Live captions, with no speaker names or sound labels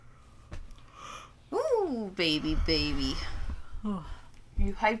Ooh, baby, baby.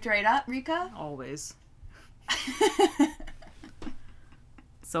 You hyped right up, Rika? Always.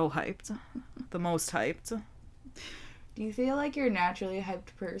 So hyped. The most hyped. Do you feel like you're a naturally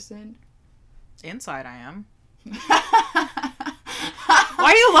hyped person? Inside I am. Why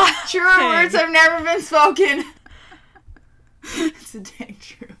are you laughing? Truer words have never been spoken. It's the dang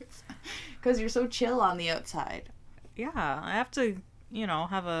truth. Because you're so chill on the outside. Yeah, I have to,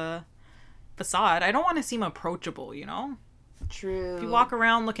 have a facade. I don't want to seem approachable, True. If you walk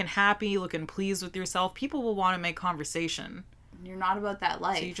around looking happy, looking pleased with yourself, people will want to make conversation. You're not about that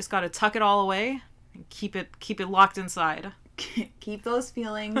life. So you just got to tuck it all away and keep it locked inside. Keep those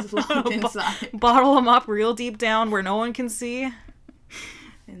feelings locked inside. Bottle them up real deep down where no one can see.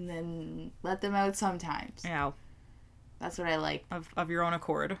 And then let them out sometimes. Yeah. That's what I like. Of your own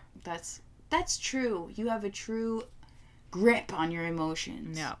accord. That's true. You have a true grip on your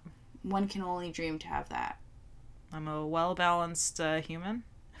emotions. Yeah. One can only dream to have that. I'm a well-balanced human.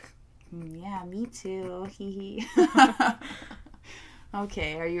 Yeah, me too. Hee hee.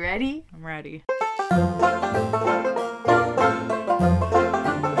 Okay, are you ready? I'm ready.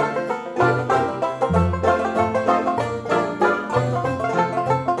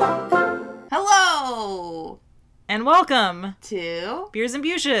 Hello! And welcome To Beers and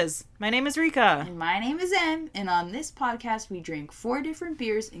Bushes. My name is Rika. And my name is Em, and on this podcast we drink 4 different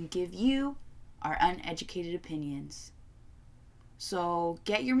beers and give you our uneducated opinions. So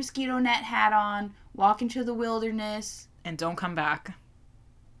get your mosquito net hat on, walk into the wilderness. And don't come back.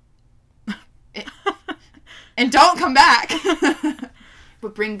 And don't come back!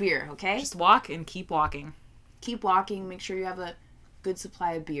 But bring beer, okay? Just walk and keep walking. Keep walking, make sure you have a good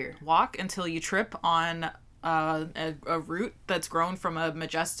supply of beer. Walk until you trip on a root that's grown from a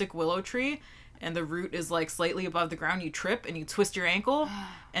majestic willow tree, and the root is like slightly above the ground. You trip and you twist your ankle,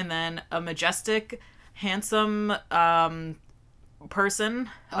 and then a majestic, handsome person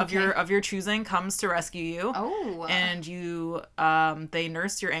of your choosing comes to rescue you. Oh. And you they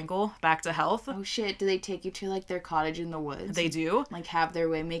nurse your ankle back to health. Oh shit, do they take you to like their cottage in the woods? They do. Like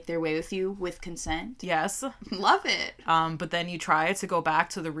make their way with you with consent? Yes. Love it. But then you try to go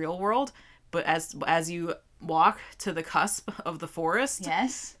back to the real world, but as you walk to the cusp of the forest,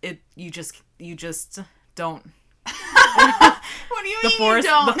 yes, you just don't. What do you mean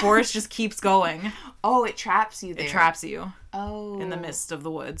The forest just keeps going. Oh, it traps you there. It traps you. Oh. In the midst of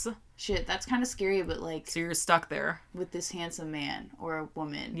the woods. Shit, that's kind of scary, but like... So you're stuck there. With this handsome man or a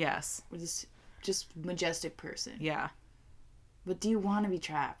woman. Yes. Or this just majestic person. Yeah. But do you want to be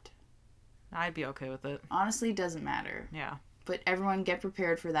trapped? I'd be okay with it. Honestly, it doesn't matter. Yeah. But everyone get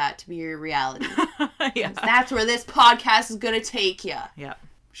prepared for that to be your reality. Yeah. That's where this podcast is going to take you. Yeah.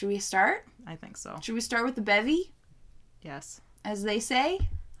 Should we start? I think so. Should we start with the bevy? Yes. As they say?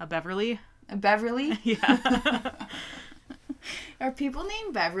 A Beverly? A Beverly? Yeah. Are people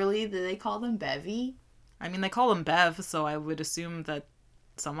named Beverly? Do they call them Bevy? I mean, they call them Bev, so I would assume that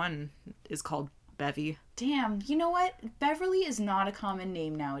someone is called Bevy. Damn, you know what? Beverly is not a common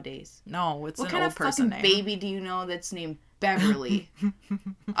name nowadays. No, it's what an old person name. What kind of fucking baby do you know that's named Beverly?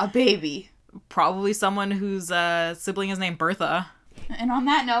 A baby. Probably someone whose sibling is named Bertha. And on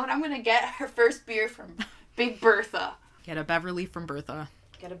that note, I'm going to get her first beer from Big Bertha. Get a Beverly from Bertha.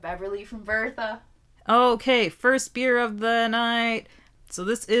 Get a Beverly from Bertha. Okay, first beer of the night. So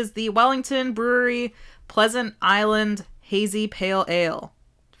this is the Wellington Brewery Pleasant Island Hazy Pale Ale.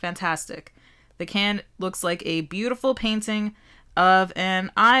 Fantastic. The can looks like a beautiful painting of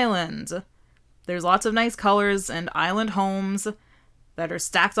an island. There's lots of nice colors and island homes that are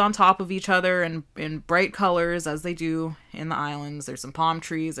stacked on top of each other in bright colors as they do in the islands. There's some palm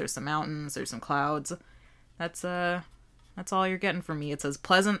trees, there's some mountains, there's some clouds. That's all you're getting from me. It says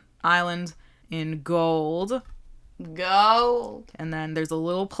Pleasant Island in gold. Gold. And then there's a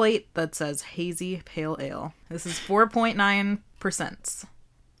little plate that says Hazy Pale Ale. This is 4.9%.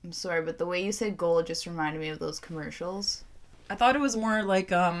 I'm sorry, but the way you said gold just reminded me of those commercials. I thought it was more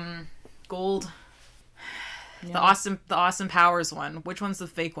like gold. Yeah. The Austin Powers one. Which one's the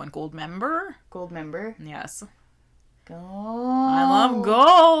fake one? Gold Member? Gold Member? Yes. Gold. I love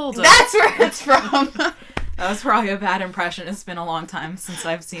gold. That's where it's from. That was probably a bad impression. It's been a long time since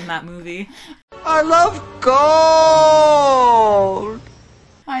I've seen that movie. I love gold.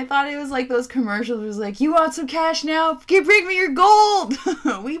 I thought it was like those commercials. It was like, you want some cash now? Bring me your gold.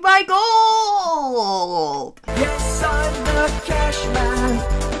 We buy gold. Yes, I'm the cash man.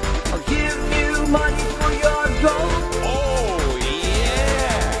 I'll give you money for your gold. Oh,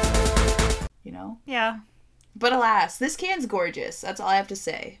 yeah. You know? Yeah. But alas, this can's gorgeous. That's all I have to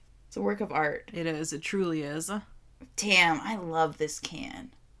say. It's a work of art. It is. It truly is. Damn, I love this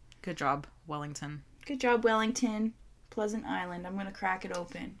can. Good job, Wellington. Good job, Wellington. Pleasant Island. I'm gonna crack it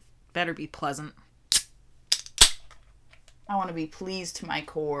open. Better be pleasant. I want to be pleased to my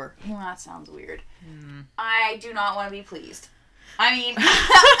core. Well, that sounds weird. I do not want to be pleased. I mean,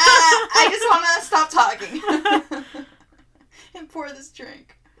 I just want to stop talking and pour this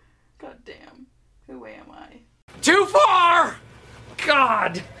drink. God damn. Who am I? Too far!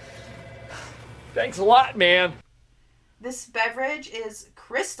 God! Thanks a lot, man. This beverage is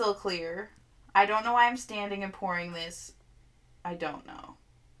crystal clear. I don't know why I'm standing and pouring this. I don't know.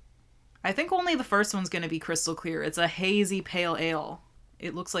 I think only the first one's going to be crystal clear. It's a hazy pale ale.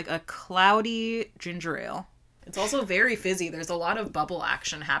 It looks like a cloudy ginger ale. It's also very fizzy. There's a lot of bubble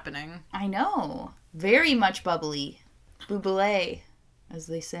action happening. I know. Very much bubbly. Bubbly, as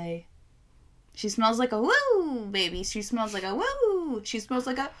they say. She smells like a woo, baby. She smells like a woo. She smells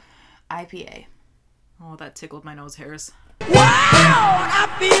like a IPA. Oh, that tickled my nose hairs. Wow, I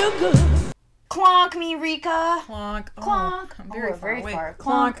feel good. Clonk me, Rika. Clonk. Clonk. I'm very we're far away.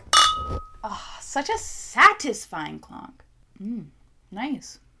 Clonk. Oh, such a satisfying clonk.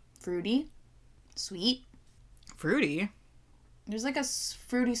 Nice. Fruity. Sweet. Fruity. There's like a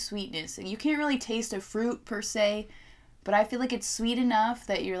fruity sweetness. And you can't really taste a fruit per se, but I feel like it's sweet enough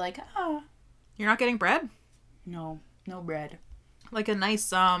that you're like, ah. You're not getting bread? No bread. Like a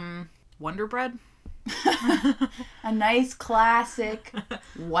nice, Wonder Bread? A nice classic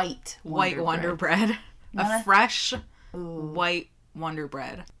white Wonder Bread. A fresh white Wonder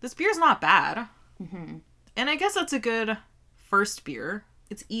Bread. This beer's not bad. Mm-hmm. And I guess that's a good first beer.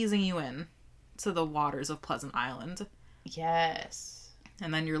 It's easing you in to the waters of Pleasant Island. Yes.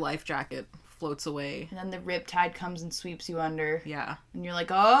 And then your life jacket floats away. And then the riptide comes and sweeps you under. Yeah. And you're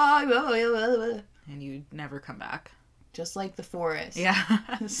like, oh. And you never come back. Just like the forest. Yeah.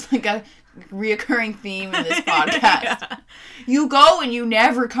 It's like a reoccurring theme in this podcast. Yeah. You go and you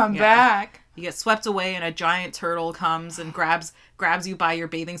never come back. You get swept away and a giant turtle comes and grabs you by your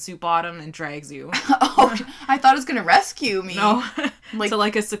bathing suit bottom and drags you. Oh, I thought it was going to rescue me. No. To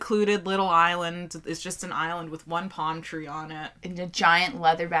like a secluded little island. It's just an island with one palm tree on it. And a giant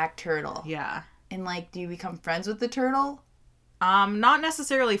leatherback turtle. Yeah. And like, do you become friends with the turtle? Not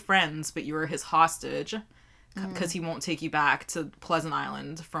necessarily friends, but you are his hostage. Because he won't take you back to Pleasant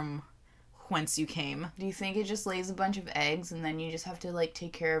Island from whence you came. Do you think it just lays a bunch of eggs and then you just have to, like,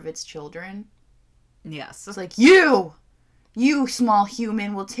 take care of its children? Yes. It's like, you small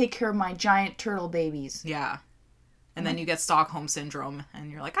human, will take care of my giant turtle babies. Yeah. And then you get Stockholm Syndrome, and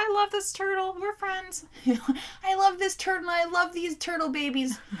you're like, I love this turtle. We're friends. I love this turtle. I love these turtle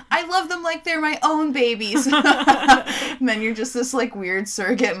babies. I love them like they're my own babies. And then you're just this, like, weird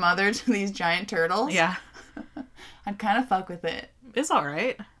surrogate mother to these giant turtles. Yeah. I'd kind of fuck with it. It's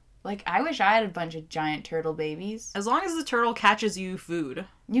alright. Like, I wish I had a bunch of giant turtle babies. As long as the turtle catches you food.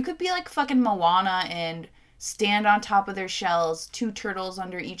 You could be like fucking Moana and stand on top of their shells, 2 turtles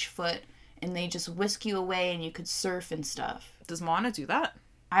under each foot, and they just whisk you away and you could surf and stuff. Does Moana do that?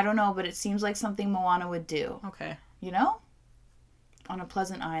 I don't know, but it seems like something Moana would do. Okay. You know? On a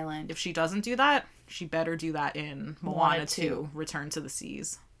pleasant island. If she doesn't do that, she better do that in Moana 2, Return to the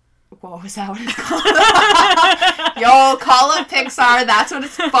Seas. What was that what it's called? Yo, call it Pixar. That's what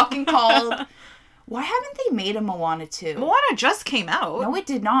it's fucking called. Why haven't they made a Moana 2? Moana just came out. No, it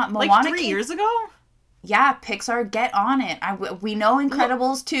did not. Moana like 3 years ago? Yeah, Pixar, get on it. We know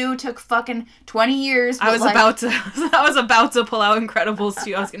Incredibles 2 took fucking 20 years. I was about to pull out Incredibles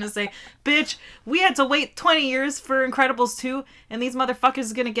 2. I was going to say, bitch, we had to wait 20 years for Incredibles 2, and these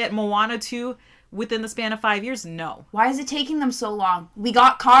motherfuckers are going to get Moana 2 within the span of 5 years? No. Why is it taking them so long? We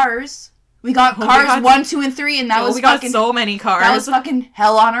got Cars. We got Cars 1, 2, and 3, and that was fucking... got so many Cars. That was fucking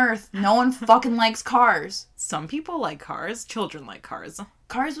hell on earth. No one fucking likes Cars. Some people like Cars. Children like Cars.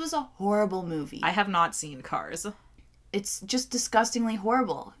 Cars was a horrible movie. I have not seen Cars. It's just disgustingly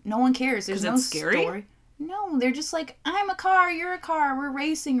horrible. No one cares. There's no scary? Story. No, they're just like, I'm a car, you're a car, we're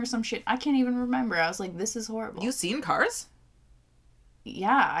racing or some shit. I can't even remember. I was like, this is horrible. You seen Cars?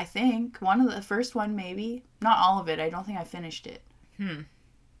 Yeah, I think. The first one, maybe. Not all of it. I don't think I finished it.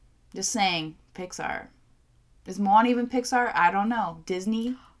 Just saying, Pixar. Is Moana even Pixar? I don't know.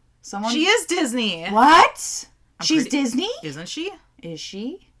 Disney? Someone? She is Disney. What? She's Disney? Isn't she? Is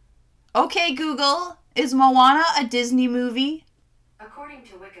she? Okay, Google. Is Moana a Disney movie? According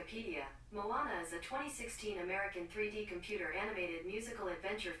to Wikipedia, Moana is a 2016 American 3D computer animated musical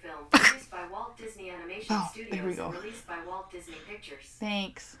adventure film produced by Walt Disney Animation Studios and released by Walt Disney Pictures.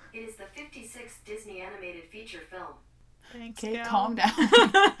 Thanks. It is the 56th Disney animated feature film. Thanks, okay, gal. calm down.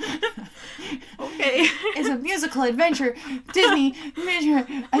 Okay. It's a musical adventure. Disney adventure.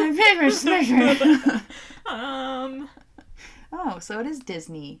 Oh, so it is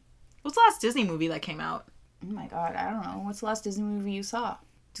Disney. What's the last Disney movie that came out? Oh my god, I don't know. What's the last Disney movie you saw?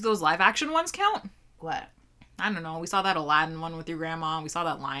 Do those live action ones count? What? I don't know. We saw that Aladdin one with your grandma. We saw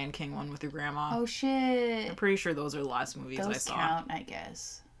that Lion King one with your grandma. Oh shit. I'm pretty sure those are the last movies I Those saw. count, I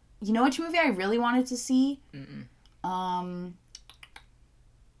guess. You know which movie I really wanted to see? Onward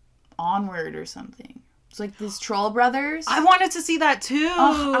or something. It's like this Troll Brothers. I wanted to see that too.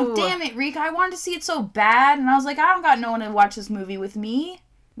 Oh, damn it, Rika. I wanted to see it so bad, and I was like, I don't got no one to watch this movie with me.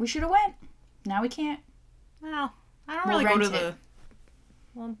 We should have went. Now we can't. Well, I don't We'll really go to rent the... it.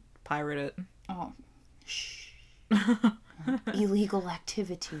 We'll pirate it. Oh. Shh. Illegal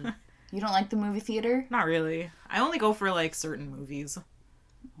activity. You don't like the movie theater? Not really. I only go for, like, certain movies.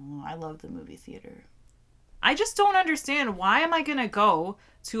 Oh, I love the movie theater. I just don't understand. Why am I gonna go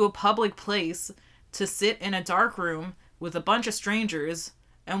to a public place to sit in a dark room with a bunch of strangers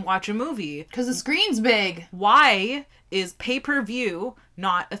and watch a movie? Because the screen's big. Why is pay-per-view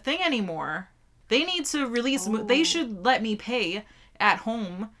not a thing anymore? They need to release... They should let me pay at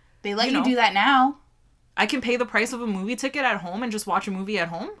home. They let You you know. do that now. I can pay the price of a movie ticket at home and just watch a movie at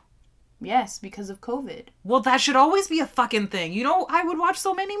home? Yes, because of COVID. Well, that should always be a fucking thing. You know, I would watch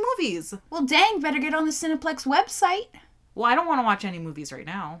so many movies. Well, dang, better get on the Cineplex website. Well, I don't want to watch any movies right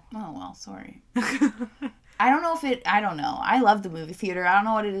now. Oh, well, sorry. I don't know if it... I don't know. I love the movie theater. I don't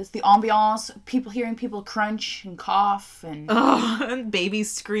know what it is. The ambiance, hearing people crunch and cough and... Ugh, and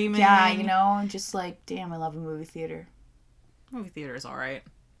babies screaming. Yeah, you know, and just like, damn, I love a movie theater. Movie theater is alright.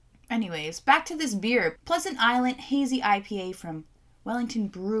 Anyways, back to this beer. Pleasant Island Hazy IPA from Wellington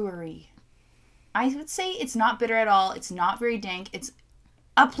Brewery. I would say it's not bitter at all. It's not very dank. It's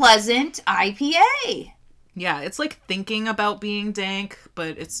a pleasant IPA. Yeah, it's like thinking about being dank,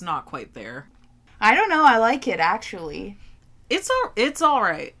 but it's not quite there. I don't know. I like it, actually. It's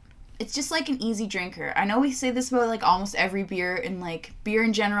alright. It's just like an easy drinker. I know we say this about like almost every beer, and like beer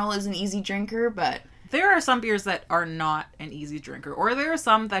in general is an easy drinker, but... There are some beers that are not an easy drinker, or there are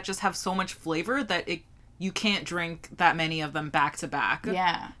some that just have so much flavor that you can't drink that many of them back to back.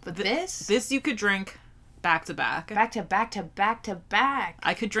 Yeah, but This you could drink back to back. back to back to back to back.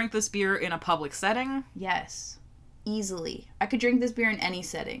 I could drink this beer in a public setting. Yes, easily. I could drink this beer in any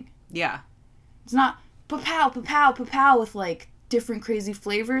setting. Yeah. It's not pa-pow, pa-pow, pa-pow with like different crazy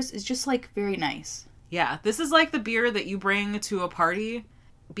flavors. It's just like very nice. Yeah, this is like the beer that you bring to a party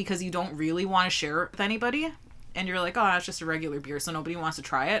because you don't really want to share it with anybody. And you're like, oh, that's just a regular beer, so nobody wants to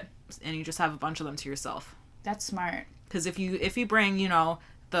try it. And you just have a bunch of them to yourself. That's smart. Because if you bring, you know,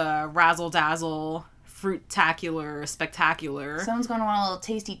 the razzle-dazzle, fruit-tacular, spectacular, Someone's going to want a little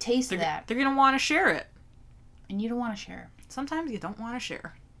tasty taste of that. they're going to want to share it. And you don't want to share. Sometimes you don't want to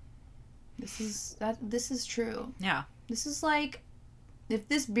share. This is true. Yeah. This is like, if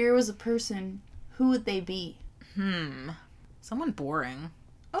this beer was a person, who would they be? Someone boring.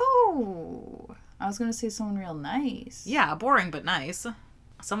 Oh, I was going to say someone real nice. Yeah, boring but nice.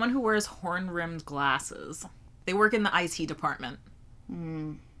 Someone who wears horn-rimmed glasses. They work in the IT department.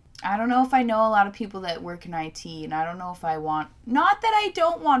 I don't know if I know a lot of people that work in IT, and I don't know if I want... Not that I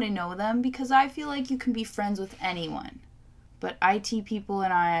don't want to know them, because I feel like you can be friends with anyone. But IT people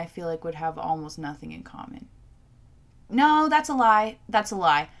and I feel like would have almost nothing in common. No, that's a lie. That's a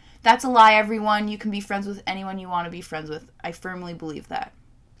lie. That's a lie, everyone. You can be friends with anyone you want to be friends with. I firmly believe that.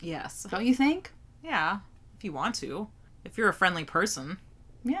 Yes. Don't you think? Yeah, if you want to. If you're a friendly person.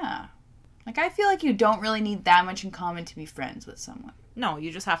 Yeah. Like, I feel like you don't really need that much in common to be friends with someone. No,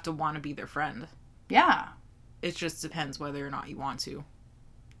 you just have to want to be their friend. Yeah. It just depends whether or not you want to.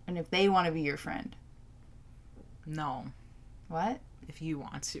 And if they want to be your friend. No, What? if you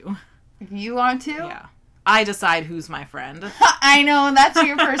want to. If you want to? Yeah. I decide who's my friend. I know, that's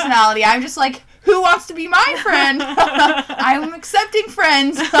your personality. I'm just like, who wants to be my friend? I'm accepting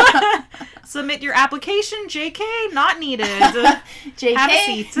friends. Submit your application, JK, not needed. JK. Have a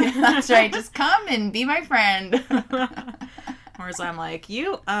seat. That's right, just come and be my friend. Whereas I'm like,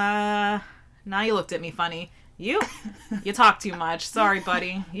 now you looked at me funny. You talk too much. Sorry,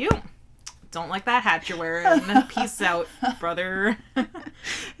 buddy. You don't like that hat you're wearing. Peace out, brother.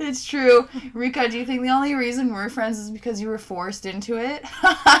 It's true. Rika, do you think the only reason we're friends is because you were forced into it?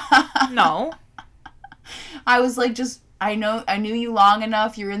 No. I was like, I knew you long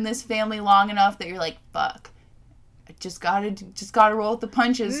enough, you're in this family long enough that you're like, fuck. I just gotta roll with the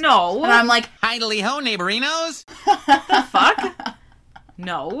punches. No. And I'm like, Idly ho, neighborinos. The fuck?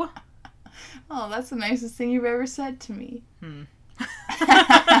 No. oh, that's the nicest thing you've ever said to me.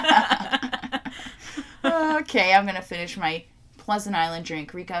 Okay, I'm gonna finish my Pleasant Island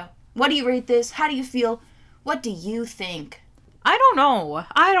drink. Rika, what do you rate this? How do you feel? What do you think? I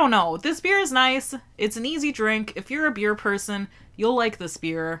don't know. This beer is nice. It's an easy drink. If you're a beer person, you'll like this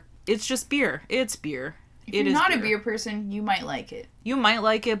beer. It's just beer. It's beer. If you're not a beer person, you might like it. You might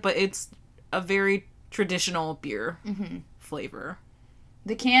like it, but it's a very traditional beer flavor.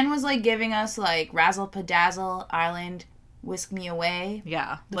 The can was like giving us like Razzle Padazzle Island, Whisk Me Away.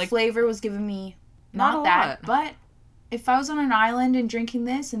 Yeah. The flavor was giving me not that, but if I was on an island and drinking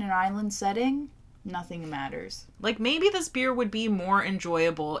this in an island setting, nothing matters. Like, maybe this beer would be more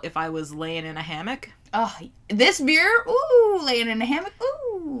enjoyable if I was laying in a hammock. Oh, this beer? Ooh, laying in a hammock?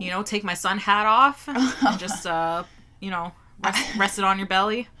 Ooh. You know, take my sun hat off and just, rest it on your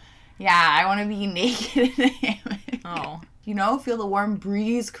belly. Yeah, I want to be naked in a hammock. Oh. You know, feel the warm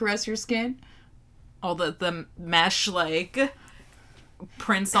breeze caress your skin. Oh, the mesh, like,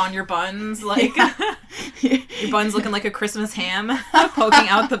 prints on your buns, like, your buns looking like a Christmas ham poking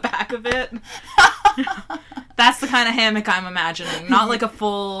out the back of it. That's the kind of hammock I'm imagining. Not like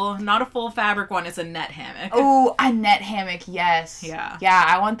not a full fabric one. It's a net hammock. Oh, a net hammock, yes. Yeah. Yeah,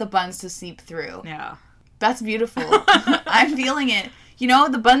 I want the buns to seep through. Yeah. That's beautiful. I'm feeling it. You know,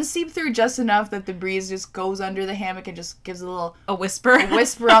 the buns seep through just enough that the breeze just goes under the hammock and just gives a whisper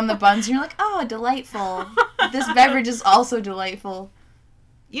on the buns. And you're like, oh, delightful. This beverage is also delightful.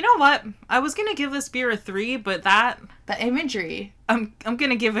 You know what? I was gonna give this beer a 3, but the imagery. I'm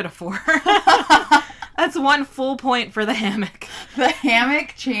gonna give it a 4. That's 1 full point for the hammock. The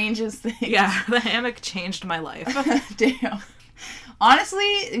hammock changes things. Yeah, the hammock changed my life. Damn.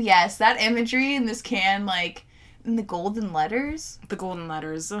 Honestly, yes, that imagery in this can, like, in the golden letters. The golden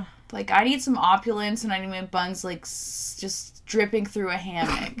letters. Like, I need some opulence and I need my buns, like, just dripping through a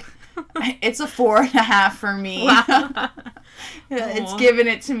hammock. It's a 4.5 for me. Wow. It's giving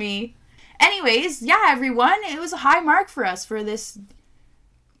it to me. Anyways, yeah, everyone, it was a high mark for us for this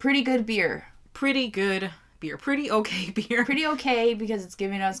pretty good beer. Pretty good beer. Pretty okay beer. Pretty okay because it's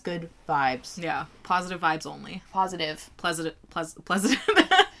giving us good vibes. Yeah, positive vibes only. Positive. Pleasant. Pleasant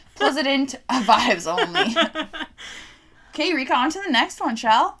vibes only. Okay, Rika, on to the next one,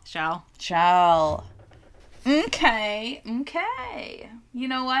 Shall. Okay. You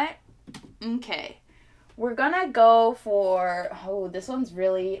know what? Okay. We're gonna go for... Oh, this one's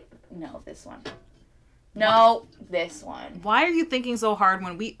really... No, this one. No, this one. Why are you thinking so hard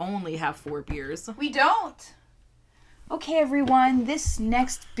when we only have 4 beers? We don't. Okay, everyone. This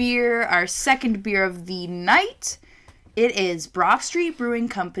next beer, our second beer of the night, it is Brock Street Brewing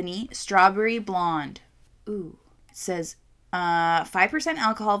Company Strawberry Blonde. Ooh. It says 5%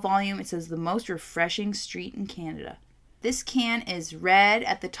 alcohol volume. It says the most refreshing street in Canada. This can is red.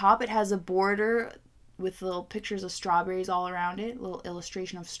 At the top, it has a border with little pictures of strawberries all around it. A little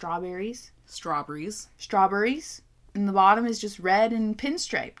illustration of strawberries. Strawberries. And the bottom is just red and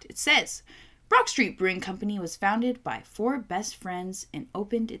pinstriped. It says, Brock Street Brewing Company was founded by 4 best friends and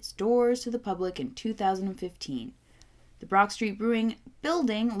opened its doors to the public in 2015. The Brock Street Brewing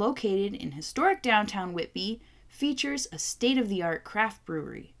building, located in historic downtown Whitby, features a state-of-the-art craft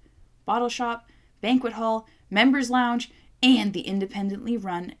brewery, bottle shop, banquet hall, members lounge, and the independently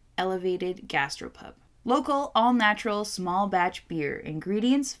run elevated gastropub. Local, all-natural, small-batch beer.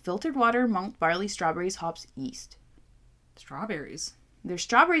 Ingredients, filtered water, malt, barley, strawberries, hops, yeast. Strawberries. There's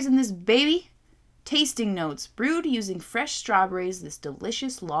strawberries in this baby. Tasting notes. Brewed using fresh strawberries, this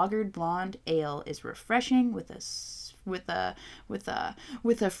delicious lagered blonde ale is refreshing with a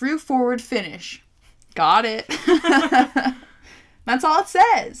fruit-forward finish. Got it. That's all it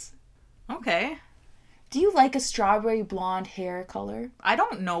says. Okay. Do you like a strawberry blonde hair color? I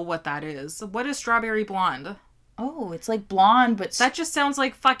don't know what that is. What is strawberry blonde? Oh, it's like blonde, but... That just sounds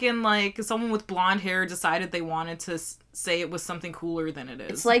like fucking, like, someone with blonde hair decided they wanted to say it was something cooler than it is.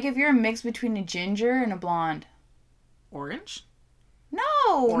 It's like if you're a mix between a ginger and a blonde. Orange?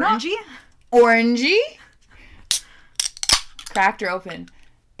 No! Orangey? Orangey? Cracked her open.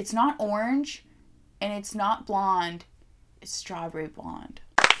 It's not orange, and it's not blonde. It's strawberry blonde.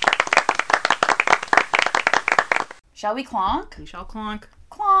 Shall we clonk? We shall clonk.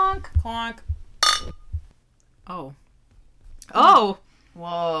 Clonk. Clonk. Oh. Oh!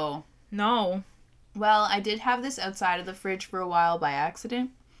 Whoa. No. Well, I did have this outside of the fridge for a while by accident.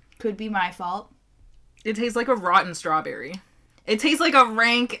 Could be my fault. It tastes like a rotten strawberry. It tastes like a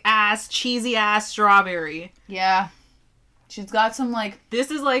rank-ass, cheesy-ass strawberry. Yeah. She's got some, like... This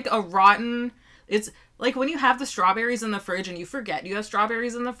is like a rotten... It's... Like, when you have the strawberries in the fridge and you forget you have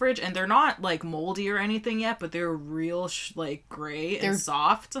strawberries in the fridge and they're not, like, moldy or anything yet, but they're real, like, gray and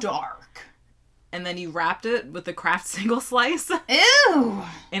soft. Dark. And then you wrapped it with the Kraft single slice. Ew!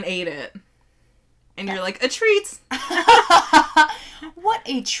 And ate it. And you're like, a treat! What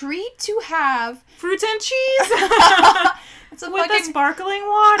a treat to have. Fruit and cheese! It's a With the fucking sparkling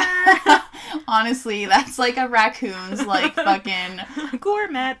water. honestly, that's like a raccoon's like fucking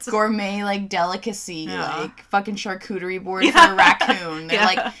gourmet like delicacy, Yeah. like fucking charcuterie board for a raccoon. They're Yeah.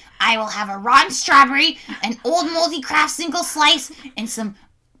 like, I will have a rotten strawberry, an old moldy Kraft single slice, and some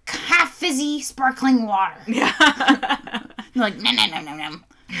half fizzy sparkling water. Yeah. They're like, nom nom nom nom nom.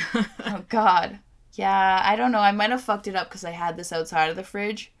 Oh god. Yeah, I don't know. I might have fucked it up because I had this outside of the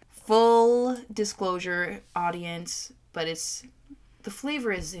fridge. Full disclosure, audience, but the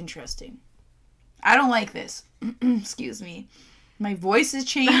flavor is interesting. I don't like this. Excuse me. My voice is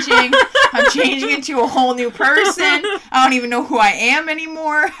changing. I'm changing into a whole new person. I don't even know who I am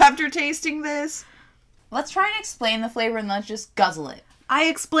anymore after tasting this. Let's try and explain the flavor and let's just guzzle it. I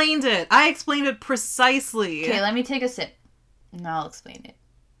explained it. I explained it precisely. Okay, let me take a sip. And I'll explain it.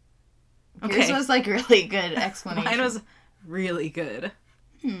 Okay. Yours was like really good explanation. Mine was really good.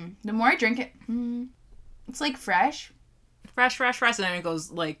 The more I drink it, it's like fresh. Fresh, and then it goes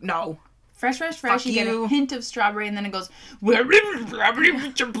like, no. Fresh. Fuck You get you. a hint of strawberry, and then it goes. And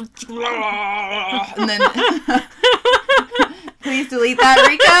then, please delete that,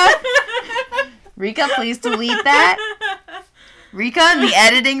 Rika. Rika, please delete that. Rika, in the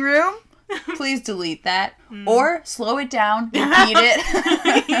editing room, please delete that. Or slow it down, repeat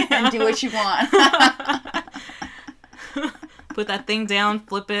it, and do what you want. Put that thing down,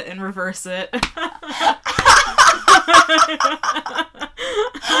 flip it, and reverse it.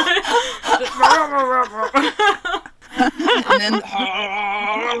 And then.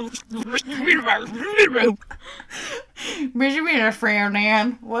 Bridget being a friend,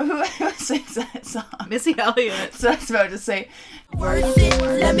 man. Who sings that song? Missy Elliott. So I was about to say. Worth it,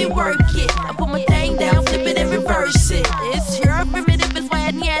 let me work it. I put my thing down, flip it and reverse it. It's your primitive, it's why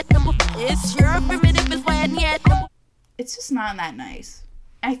yet. It's your primitive, it's why yet. It's just not that nice.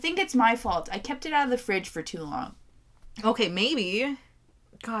 I think it's my fault. I kept it out of the fridge for too long. Okay, maybe.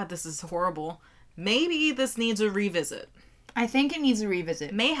 God, this is horrible. Maybe this needs a revisit. I think it needs a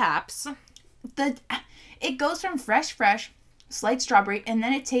revisit. Mayhaps. It goes from fresh, slight strawberry, and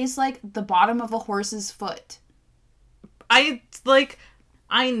then it tastes like the bottom of a horse's foot. I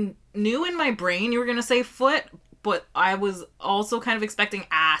knew in my brain you were gonna say foot, but I was also kind of expecting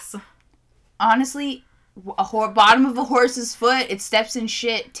ass. Honestly, bottom of a horse's foot, it steps in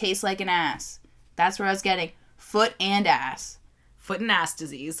shit, tastes like an ass. That's where I was getting. Foot and ass. Foot and ass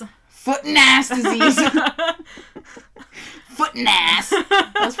disease. Foot and ass disease. Foot and ass.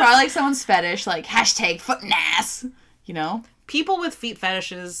 That's probably like someone's fetish, like hashtag foot and ass. You know? People with feet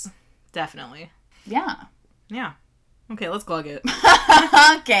fetishes, definitely. Yeah. Yeah. Okay, let's glug it.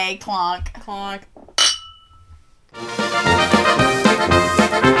 Okay, clonk. Clonk.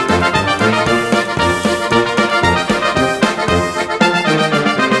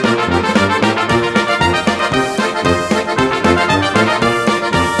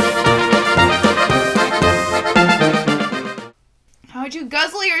 How'd you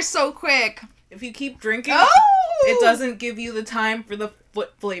guzzle yours so quick? If you keep drinking, Oh! it doesn't give you the time for the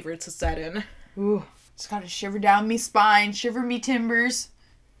foot flavor to set in. Ooh, just gotta shiver down me spine, shiver me timbers,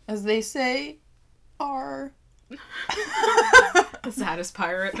 as they say, are The saddest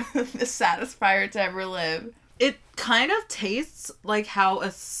pirate. the saddest pirate to ever live. It kind of tastes like how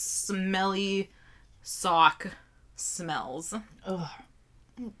a smelly sock smells. Ugh,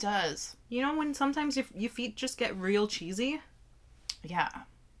 it does. You know when sometimes your feet just get real cheesy? Yeah.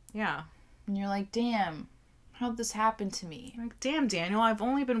 Yeah. And you're like, damn, how'd this happen to me? Like, damn, Daniel, I've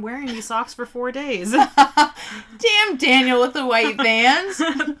only been wearing these socks for 4 days. Damn, Daniel with the white vans.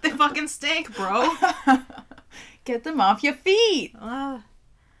 They fucking stink, bro. Get them off your feet. Uh,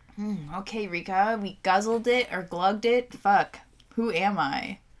 Okay, Rika, we guzzled it or glugged it. Fuck. Who am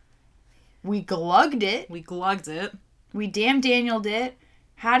I? We glugged it. we glugged it. We damn Danieled it.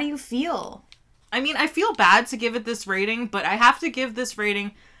 How do you feel? I mean, I feel bad to give it this rating, but I have to give this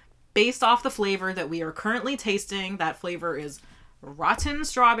rating based off the flavor that we are currently tasting. That flavor is rotten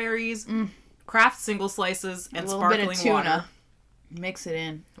strawberries, Kraft single slices, and A little bit sparkling of tuna. water. Mix it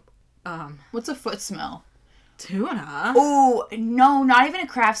in. Um, What's a foot smell? tuna? Oh, no, not even a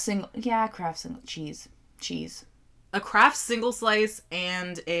Kraft single. Yeah, Kraft single. Cheese. A Kraft single slice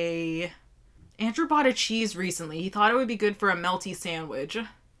and a... Andrew bought a cheese recently. He thought it would be good for a melty sandwich.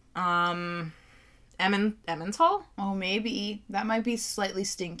 Emmental? Oh, maybe. That might be slightly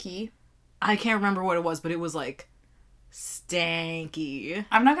stinky. I can't remember what it was, but it was like stanky.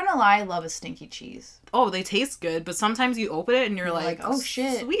 I'm not gonna lie, I love a stinky cheese. Oh, they taste good, but sometimes you open it and you're like, oh,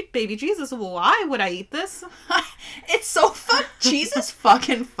 shit. Sweet baby Jesus, why would I eat this? It's so cheese is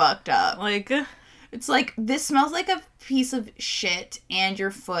fucking fucked up. Like, It's like, this smells like a piece of shit and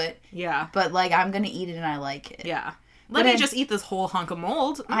your foot, yeah. but like, I'm gonna eat it and I like it. Yeah. Let me just eat this whole hunk of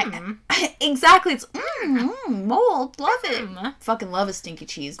mold. Exactly. It's mold. Love it. Fucking love a stinky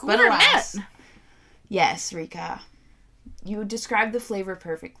cheese. But alas, yes, Rika, you described the flavor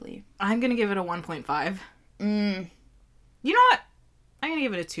perfectly. I'm gonna give it a 1.5. You know what? I'm gonna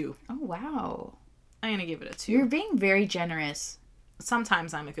give it a 2. Oh wow. I'm gonna give it a 2. You're being very generous.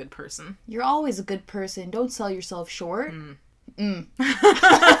 Sometimes I'm a good person. You're always a good person. Don't sell yourself short.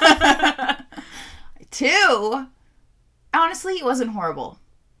 2. Honestly, it wasn't horrible.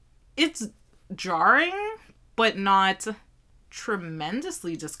 It's jarring, but not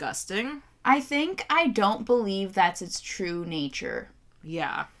tremendously disgusting. I think I don't believe that's its true nature.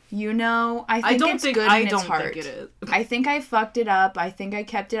 Yeah. You know, I think it's good in its heart. Think it is. I think I fucked it up. I think I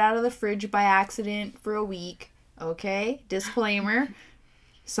kept it out of the fridge by accident for a week. Okay? Disclaimer.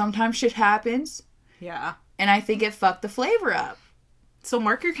 Sometimes shit happens. Yeah. And I think it fucked the flavor up. So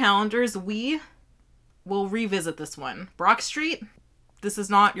mark your calendars. We will revisit this one. Brock Street, this is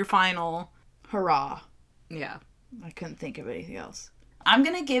not your final. Hurrah. Yeah. I couldn't think of anything else. I'm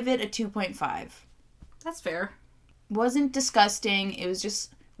going to give it a 2.5. That's fair. Wasn't disgusting. It was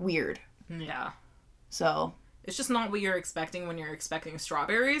just weird. Yeah. So. It's just not what you're expecting when you're expecting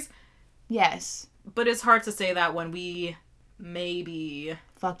strawberries. Yes. But it's hard to say that when we maybe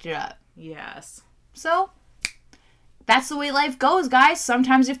fucked it up. Yes. So, that's the way life goes, guys.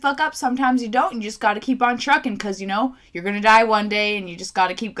 Sometimes you fuck up, sometimes you don't. You just gotta keep on trucking because, you know, you're gonna die one day and you just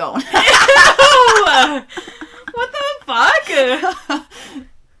gotta keep going. What the fuck?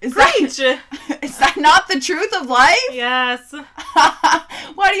 Is that not the truth of life? Yes.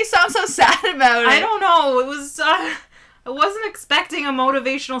 Why do you sound so sad about it? I don't know. It was, I wasn't expecting a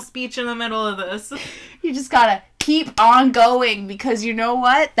motivational speech in the middle of this. You just gotta keep on going because you know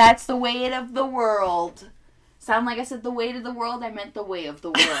what? That's the way of the world. Sound like I said the weight of the world? I meant the way of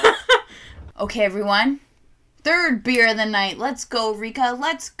the world. Okay, everyone. 3rd beer of the night. Let's go, Rika.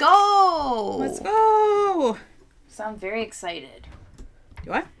 Let's go. Let's go. Sound very excited.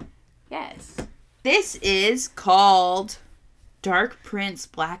 What? Yes. This is called Dark Prince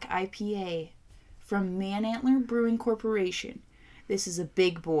Black IPA from Manantler Brewing Corporation. This is a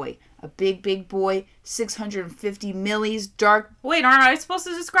big boy. A big boy. 650 millis. Dark. Wait, aren't I supposed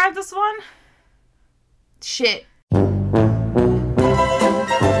to describe this one? Shit.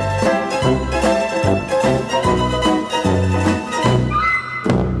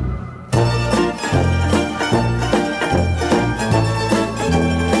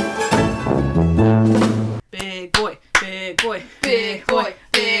 Big boy, big boy, Big boy,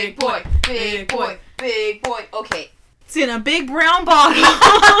 big boy, big boy, big boy. Okay. It's in a big brown bottle.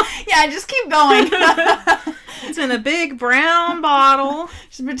 Yeah, just keep going. It's in a big brown bottle.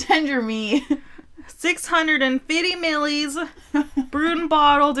 Just pretend you're me. 650 millis, brewed and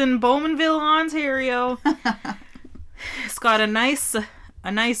bottled in Bowmanville, Ontario. It's got a nice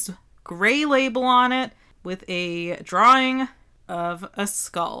gray label on it with a drawing of a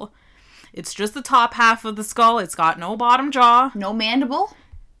skull. It's just the top half of the skull. It's got no bottom jaw. No mandible?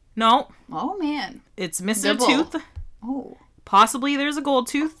 No. Oh, man. It's missing Nibble. a tooth. Oh. Possibly there's a gold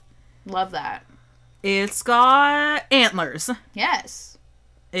tooth. Love that. It's got antlers. Yes.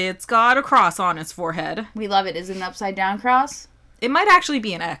 It's got a cross on its forehead. We love it. Is it an upside down cross? It might actually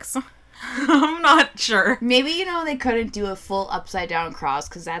be an X. I'm not sure. Maybe, you know, they couldn't do a full upside down cross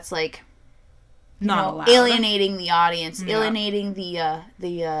because that's like Not allowed. alienating the audience, Yeah. alienating the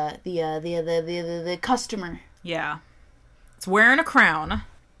customer. Yeah. It's wearing a crown,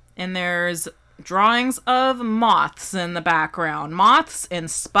 and there's drawings of moths in the background. Moths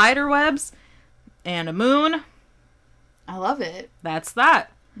and spider webs and a moon. I love it. That's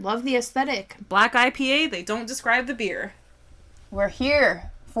that. Love the aesthetic. Black IPA, they don't describe the beer. We're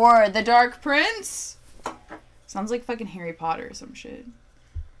here for the Dark Prince. Sounds like fucking Harry Potter or some shit.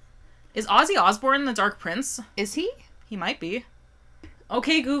 Is Ozzy Osbourne the Dark Prince? Is he? He might be.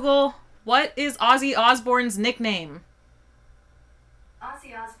 Okay, Google, what is Ozzy Osbourne's nickname?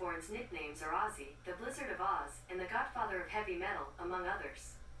 Ozzy Osbourne's nicknames are Ozzy, the Blizzard of Oz, and the Godfather of Heavy Metal, among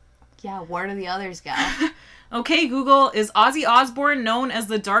others. Yeah, what are the others, gal? Okay, Google, is Ozzy Osbourne known as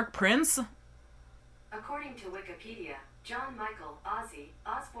the Dark Prince? According to Wikipedia, John Michael Ozzy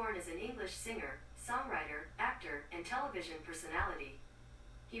Osbourne is an English singer, songwriter, actor, and television personality.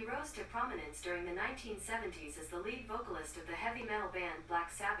 He rose to prominence during the 1970s as the lead vocalist of the heavy metal band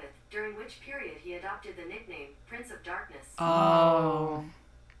Black Sabbath, during which period he adopted the nickname Prince of Darkness. Oh.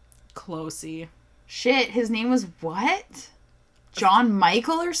 Closey. Shit, his name was what? John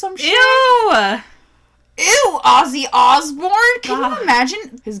Michael or some shit? Ew! Ew, Ozzy Osbourne? Can you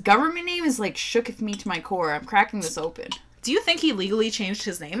imagine? His government name is like shooketh me to my core. I'm cracking this open. Do you think he legally changed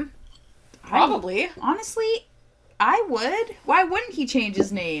his name? Probably. Honestly, I would. Why wouldn't he change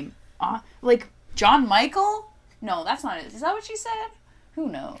his name? Like John Michael? No, that's not it. Is that what she said? Who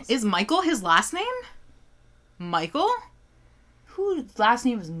knows? Is Michael his last name? Michael? Whose last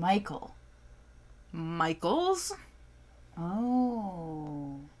name is Michael? Michaels?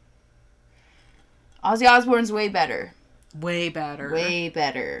 Oh. Ozzy Osbourne's way better. Way better. Way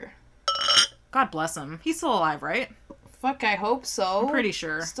better. God bless him. He's still alive, right? Fuck, I hope so. I'm pretty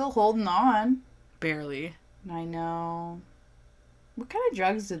sure. Still holding on. Barely. I know. What kind of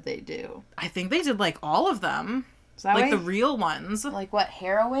drugs did they do? I think they did, like, all of them. Is that Like, right? the real ones. Like what,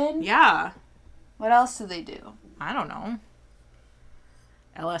 heroin? Yeah. What else did they do? I don't know.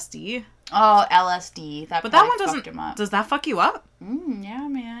 LSD. Oh, LSD. That But that one fucked doesn't... him up. Does that fuck you up? Yeah,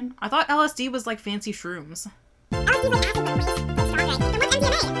 man. I thought LSD was, like, fancy shrooms.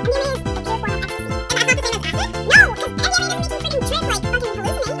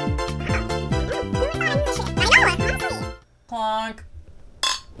 Clonk.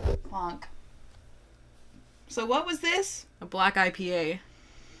 Clonk. So what was this? A black IPA.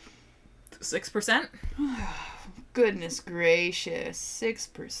 6%? Goodness gracious.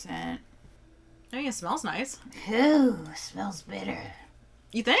 6%. Oh, yeah, it smells nice. Ooh, smells bitter.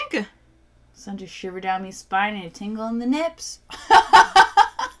 You think? Sent a shiver down me spine and a tingle in the nips.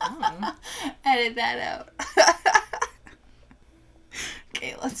 Edit that out.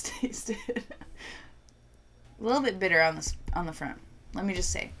 Okay, let's taste it. A little bit bitter on the front. Let me just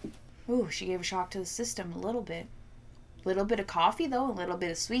say. Ooh, she gave a shock to the system a little bit. Little bit of coffee though, a little bit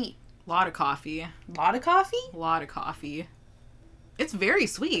of sweet. A lot of coffee. A lot of coffee? A lot of coffee. It's very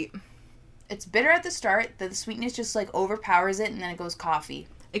sweet. It's bitter at the start, the sweetness just like overpowers it and then it goes coffee.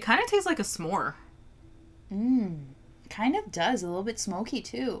 It kind of tastes like a s'more. Kind of does. A little bit smoky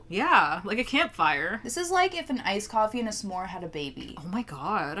too. Yeah, like a campfire. This is like if an iced coffee and a s'more had a baby. Oh my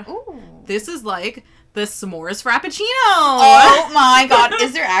god. Ooh. This is like the s'mores frappuccino. Oh my god.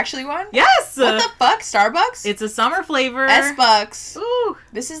 Is there actually one? Yes! What the fuck? Starbucks? It's a summer flavor. S-Bucks. Ooh.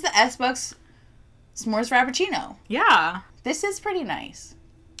 This is the S-Bucks s'mores frappuccino. Yeah. This is pretty nice.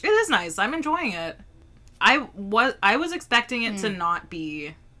 It is nice. I'm enjoying it. I was expecting it to not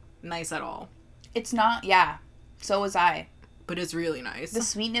be nice at all. It's not, yeah. So was I. But it's really nice. The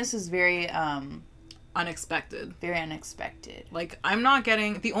sweetness is very, Unexpected. very unexpected. Like, I'm not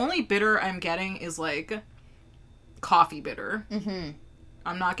getting... The only bitter I'm getting is, like, coffee bitter. Mm-hmm.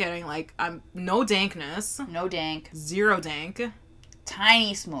 I'm not getting, like... no dankness. No dank. Zero dank.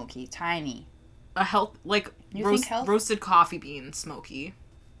 Tiny smoky. Tiny. A health... Like, You think health? roasted coffee bean smoky.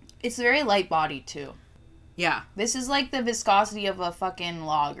 It's very light bodied too. Yeah. This is like the viscosity of a fucking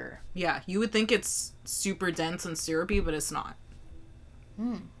lager. Yeah. You would think it's super dense and syrupy, but it's not.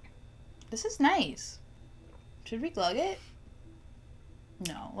 This is nice. Should we glug it?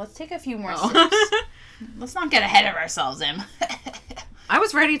 No. Let's take a few more Oh. sips. Let's not get ahead of ourselves, Em. I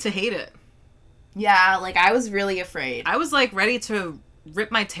was ready to hate it. Yeah, like I was really afraid. I was, like, ready to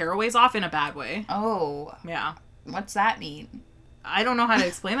rip my tearaways off in a bad way. Oh, Yeah. what's that mean? I don't know how to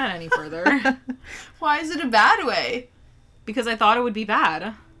explain that any further. Why is it a bad way? Because I thought it would be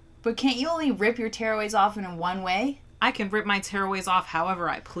bad. But can't you only rip your tearaways off in one way? I can rip my tearaways off however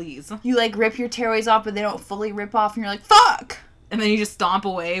I please. You like rip your tearaways off, but they don't fully rip off, and you're like, fuck! And then you just stomp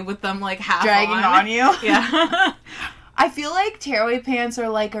away with them, like, half Dragging on you? Yeah. I feel like tearaway pants are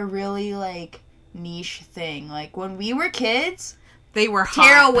like a really like niche thing. Like when we were kids, They were hot.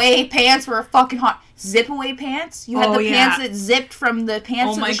 tearaway pants were fucking hot. Zip away pants. You had Oh, the yeah. pants that zipped from the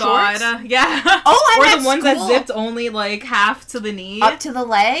pants Oh to my the shorts. god. Yeah. Oh, I'm Or at the ones that school. zipped only, like, half to the knee. Up to the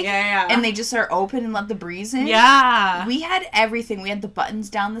leg. Yeah. And they just are open and let the breeze in. Yeah. We had everything. We had the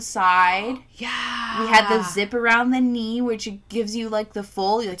buttons down the side. Yeah. We had the zip around the knee, which gives you like the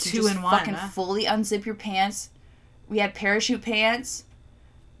full, like you Two just in one. fucking fully unzip your pants. We had parachute pants.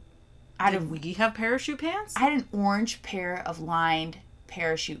 Did we have parachute pants? I had an orange pair of lined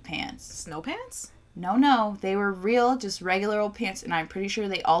parachute pants. Snow pants? No, they were real, just regular old pants, and I'm pretty sure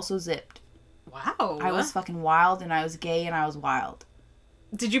they also zipped. Wow. I was fucking wild, and I was gay, and I was wild.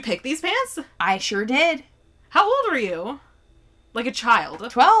 Did you pick these pants? I sure did. How old were you? Like a child?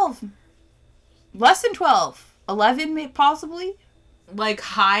 12. Less than 12. 11, possibly? Like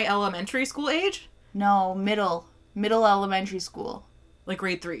high elementary school age? No, middle elementary school. Like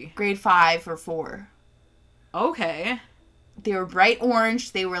grade 3? Grade 5 or 4. Okay. They were bright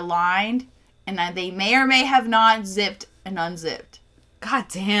orange, they were lined, and they may or may have not zipped and unzipped. God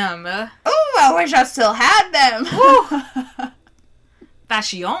damn. Ooh, I wish I still had them.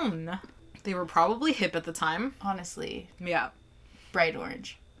 Fashion. They were probably hip at the time. Honestly, Yeah. bright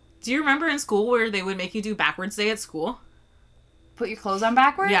orange. Do you remember in school where they would make you do backwards day at school? Put your clothes on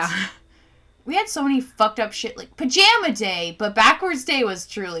backwards? Yeah. We had so many fucked up shit, like Pajama Day, but Backwards Day was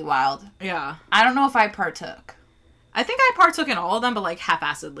truly wild. Yeah. I don't know if I partook. I think I partook in all of them, but like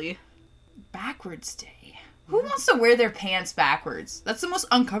half-assedly. Backwards Day? Who wants to wear their pants backwards? That's the most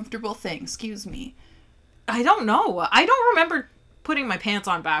uncomfortable thing, excuse me. I don't know. I don't remember putting my pants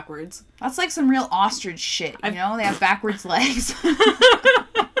on backwards. That's like some real ostrich shit, you know? They have backwards legs.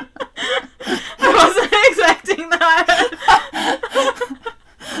 I wasn't expecting that.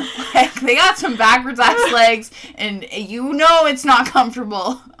 Like, they got some backwards ass legs, and you know it's not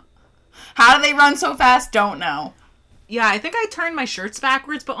comfortable. How do they run so fast? Don't know. Yeah, I think I turned my shirts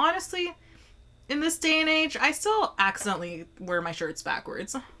backwards, but honestly, in this day and age, I still accidentally wear my shirts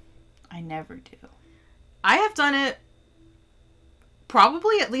backwards. I never do. I have done it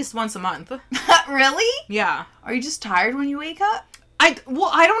probably at least once a month. Really? Yeah. Are you just tired when you wake up? I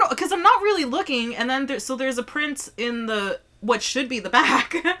don't know, because I'm not really looking, and then there's a print in the what should be the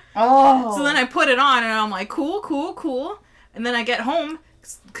back. Oh. So then I put it on, and I'm like, cool. And then I get home,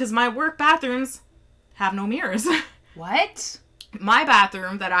 because my work bathrooms have no mirrors. What? My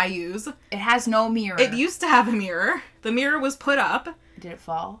bathroom that I use, It has no mirror. it used to have a mirror. The mirror was put up. Did it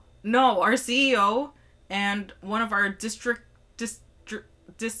fall? No, our CEO and one of our district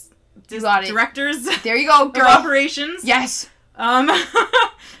You got it. directors There you go, of girl. operations Yes.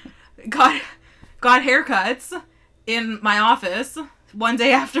 got haircuts in my office one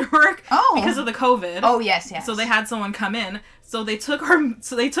day after work because of the COVID. Oh, yes. So they had someone come in. So they took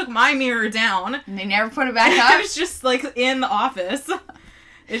my mirror down. And they never put it back It up? was just like in the office.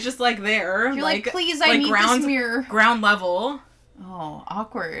 It's just like there. You're like, please, I need this mirror. Ground level. Oh,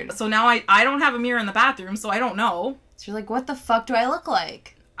 awkward. So now I don't have a mirror in the bathroom, so I don't know. So you're like, what the fuck do I look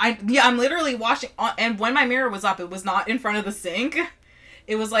like? I'm literally washing, and when my mirror was up, it was not in front of the sink.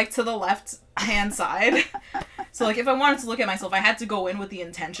 It was like to the left hand side. So like if I wanted to look at myself, I had to go in with the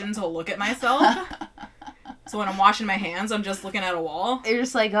intention to look at myself. So when I'm washing my hands, I'm just looking at a wall. You're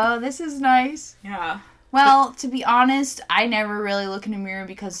just like, oh, this is nice. Yeah. Well, to be honest, I never really look in a mirror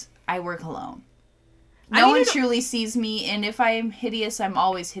because I work alone. No one truly sees me, and if I am hideous, I'm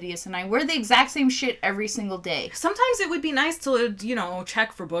always hideous, and I wear the exact same shit every single day. Sometimes it would be nice to,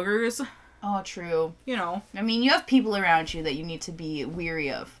 check for boogers. Oh, true. I mean, you have people around you that you need to be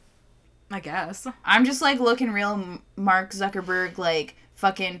weary of. I guess. I'm just, like, looking real Mark Zuckerberg, like,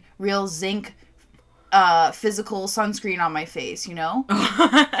 fucking real zinc physical sunscreen on my face, you know?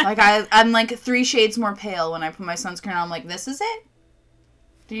 Like, I'm, like, 3 shades more pale when I put my sunscreen on. I'm like, this is it?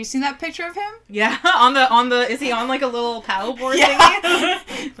 Did you see that picture of him? Yeah, on the is he on like a little paddleboard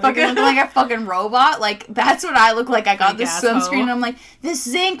thingy? Fucking looking like a fucking robot. Like, that's what I look like. I got this sunscreen and I'm like, this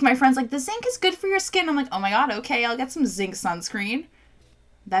zinc. My friend's like, the zinc is good for your skin. I'm like, oh my god, okay, I'll get some zinc sunscreen.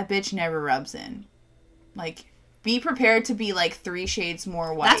 That bitch never rubs in. Like, be prepared to be like 3 shades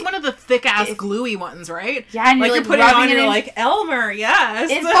more white. That's one of the thick ass gluey ones, right? Yeah, and like you're putting it on, you're in. like, Elmer,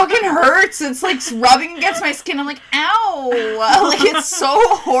 yes. It fucking hurts. It's like rubbing against my skin. I'm like, ow. Like, it's so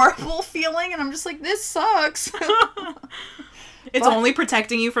horrible feeling, and I'm just like, this sucks. It's only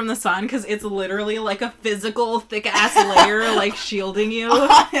protecting you from the sun because it's literally like a physical thick ass layer like shielding you.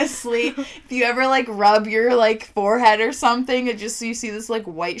 Honestly, if you ever like rub your like forehead or something and just so you see this like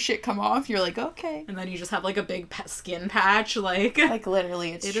white shit come off, you're like, okay. And then you just have like a big skin patch, like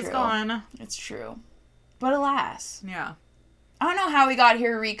literally, it's true. It is gone. It's true. But alas. Yeah. I don't know how we got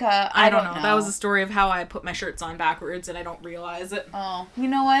here, Rika. I don't know. That was the story of how I put my shirts on backwards and I don't realize it. Oh, you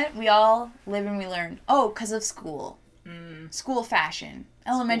know what? We all live and we learn. Oh, because of school. School fashion.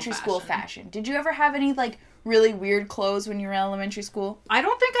 Elementary school fashion. Did you ever have any, like, really weird clothes when you were in elementary school? I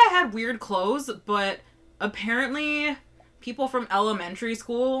don't think I had weird clothes, but apparently people from elementary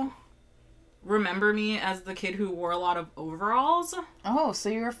school remember me as the kid who wore a lot of overalls. Oh, so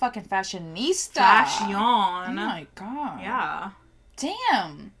you were a fucking fashionista. Fashion. Oh my god. Yeah.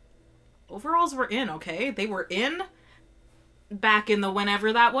 Damn. Overalls were in, okay? They were in back in the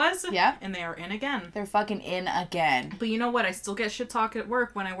whenever that was. Yeah. And they are in again. They're fucking in again. But you know what? I still get shit talk at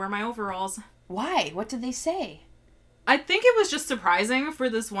work when I wear my overalls. Why? What did they say? I think it was just surprising for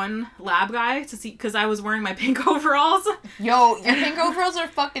this one lab guy to see, because I was wearing my pink overalls. Yo, your pink overalls are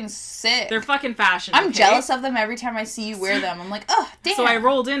fucking sick. They're fucking fashion. I'm jealous of them every time I see you wear them. I'm like, ugh, damn. So I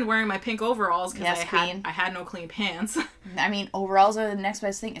rolled in wearing my pink overalls because queen. I had no clean pants. I mean, overalls are the next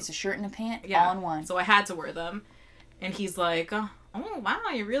best thing. It's a shirt and a pant, all in one. So I had to wear them. And he's like, oh, wow,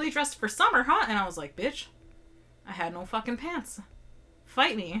 you really dressed for summer, huh? And I was like, bitch, I had no fucking pants.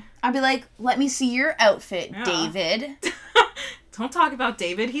 Fight me. I'd be like, let me see your outfit, David. Don't talk about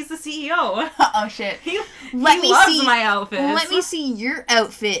David. He's the CEO. Oh, shit. He loves my outfits. Let me see your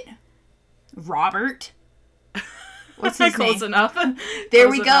outfit, Robert. What's his name? Close enough. There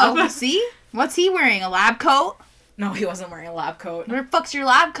Close we go. enough. See? What's he wearing? A lab coat? No, he wasn't wearing a lab coat. Where the fuck's your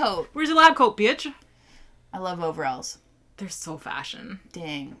lab coat? Where's your lab coat, bitch? I love overalls. They're so fashion.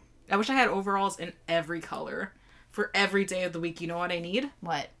 Dang. I wish I had overalls in every color for every day of the week. You know what I need?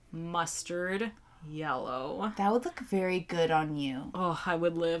 What? Mustard yellow. That would look very good on you. Oh, I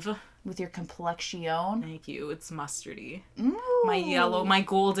would live. With your complexion. Thank you. It's mustardy. Ooh. My yellow, my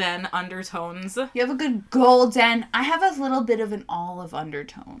golden undertones. You have a good golden. I have a little bit of an olive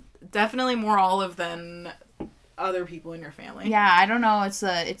undertone. Definitely more olive than other people in your family. Yeah, I don't know. It's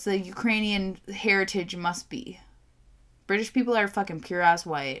a Ukrainian heritage, must be. British people are fucking pure ass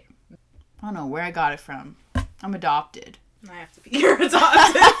white. I don't know where I got it from. I'm adopted. I have to be your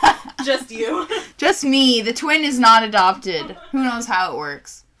adopted. Just you. Just me. The twin is not adopted. Who knows how it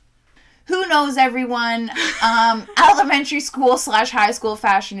works? Who knows, everyone? Elementary school / high school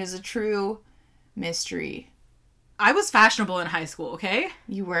fashion is a true mystery. I was fashionable in high school, okay?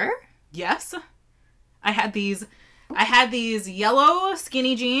 You were? Yes. I had these yellow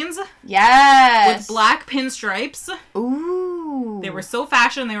skinny jeans Yes. with black pinstripes. Ooh. They were so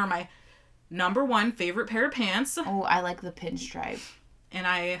fashion. They were my number one favorite pair of pants. Oh, I like the pinstripe. And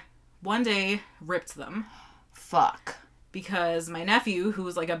I, one day, ripped them. Fuck. Because my nephew, who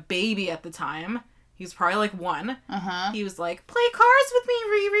was like a baby at the time, he was probably like 1. Uh-huh. He was like, play cards with me,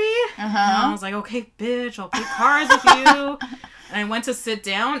 Riri. Uh-huh. And I was like, okay, bitch, I'll play cards with you. And I went to sit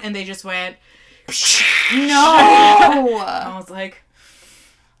down, and they just went... No! I was like,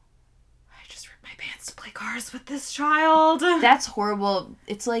 I just ripped my pants to play cards with this child. That's horrible.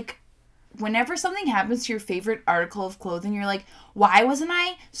 It's like, whenever something happens to your favorite article of clothing, you're like, why wasn't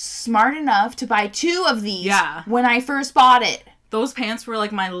I smart enough to buy 2 of these when I first bought it? Those pants were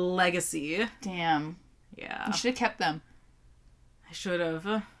like my legacy. Damn. Yeah. You should have kept them. I should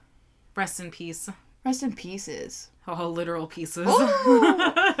have. Rest in peace. Rest in pieces. Oh, literal pieces.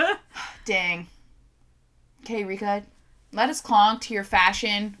 Dang. Okay, Rika, let us clonk to your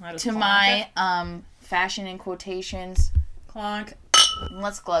fashion, to my fashion in quotations. Clonk.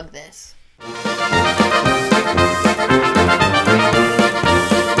 Let's glug this.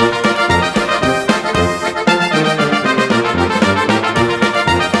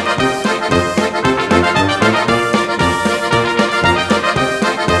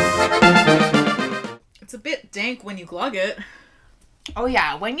 It's a bit dank when you glug it. Oh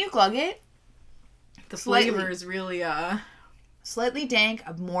yeah, when you glug it, the flavor is really slightly dank,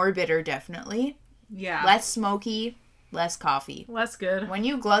 more bitter, definitely. Yeah. Less smoky, less coffee. Less good. When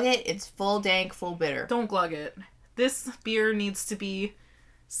you glug it, it's full dank, full bitter. Don't glug it. This beer needs to be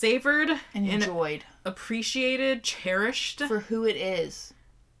savored and enjoyed, appreciated, cherished for who it is.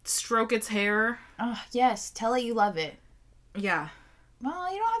 Stroke its hair. Oh, yes, tell it you love it. Yeah.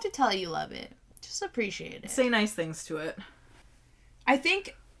 Well, you don't have to tell it you love it. Just appreciate it. Say nice things to it. I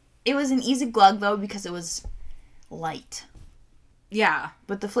think it was an easy glug, though, because it was light. Yeah.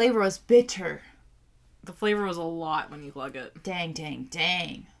 But the flavor was bitter. The flavor was a lot when you glug it. Dang, dang,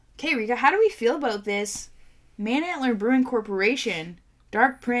 dang. Okay, Rika, how do we feel about this Manantler Brewing Corporation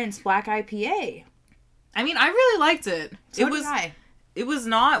Dark Prince Black IPA? I mean, I really liked it. So did I. It was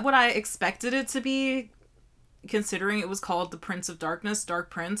not what I expected it to be, considering it was called the Prince of Darkness, Dark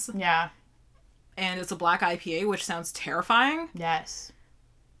Prince. Yeah. And it's a black IPA, which sounds terrifying. Yes.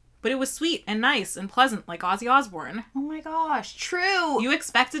 But it was sweet and nice and pleasant, like Ozzy Osbourne. Oh my gosh, true! You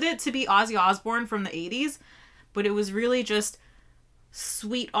expected it to be Ozzy Osbourne from the 80s, but it was really just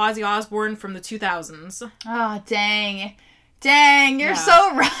sweet Ozzy Osbourne from the 2000s. Oh, dang. Dang, you're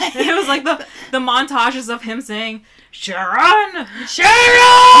so right. It was like the montages of him saying, Sharon! Sharon!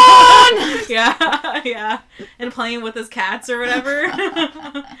 yeah. And playing with his cats or whatever.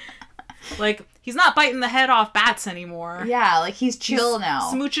 Like, he's not biting the head off bats anymore. Yeah, like he's chill now.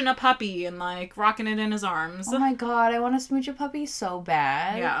 Smooching a puppy and, like, rocking it in his arms. Oh my god, I want to smooch a puppy so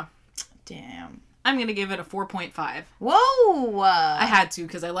bad. Yeah. Damn. I'm gonna give it a 4.5. Whoa! I had to,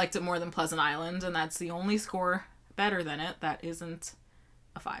 because I liked it more than Pleasant Island, and that's the only score better than it that isn't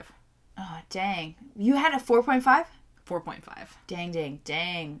a 5. Oh, dang. You had a 4.5? 4.5. Dang, dang,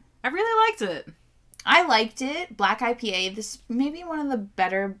 dang. I really liked it. I liked it. Black IPA. This may be one of the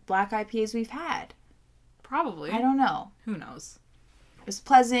better black IPAs we've had. Probably. I don't know. Who knows? It was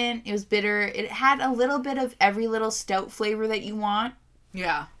pleasant. It was bitter. It had a little bit of every little stout flavor that you want.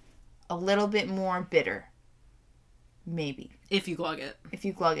 Yeah. A little bit more bitter. Maybe. If you glug it. If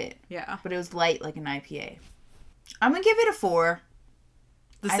you glug it. Yeah. But it was light like an IPA. I'm going to give it a 4.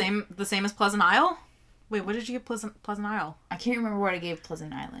 The same as Pleasant Isle? Wait, what did you give Pleasant Isle? I can't remember what I gave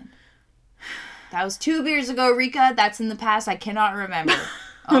Pleasant Island. That was 2 beers ago, Rika. That's in the past. I cannot remember.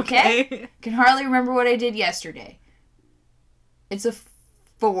 Okay? Can hardly remember what I did yesterday. It's a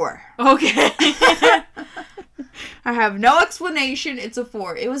 4. Okay. I have no explanation. It's a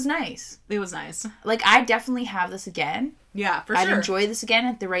 4. It was nice. It was nice. Like, I definitely have this again. Yeah, for I'd sure. enjoy this again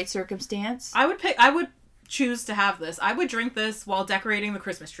at the right circumstance. I would choose to have this. I would drink this while decorating the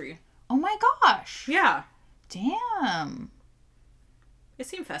Christmas tree. Oh my gosh. Yeah. Damn. It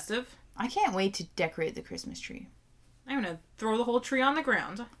seemed festive. I can't wait to decorate the Christmas tree. I'm gonna throw the whole tree on the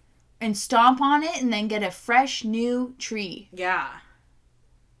ground. And stomp on it and then get a fresh new tree. Yeah.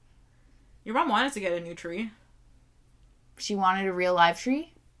 Your mom wanted to get a new tree. She wanted a real live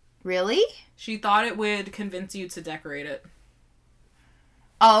tree? Really? She thought it would convince you to decorate it.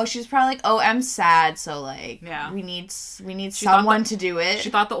 Oh, she's probably like, oh, I'm sad, so like, Yeah. we need thought someone that- to do it. She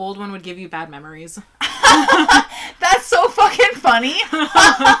thought the old one would give you bad memories. That's so fucking funny. That's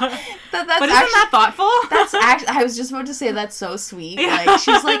But isn't actually, that thoughtful? that's actually, I was just about to say that's so sweet. Like,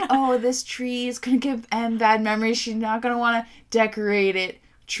 she's like, oh, this tree is gonna give Em bad memories. She's not gonna want to decorate it.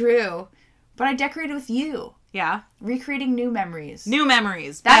 True. But I decorated with you. Yeah. Recreating new memories. New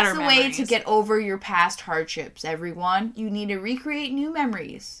memories. That's better the way memories. to get over your past hardships, everyone. You need to recreate new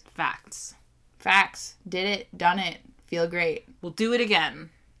memories. Facts. Facts. Did it. Done it. Feel great. We'll do it again.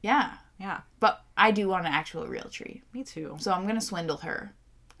 Yeah. Yeah. But I do want an actual real tree. Me too. So I'm going to swindle her.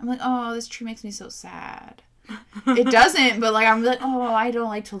 I'm like, oh, this tree makes me so sad. It doesn't, but like, I'm like, oh, I don't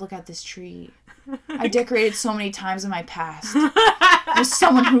like to look at this tree. I decorated so many times in my past. There's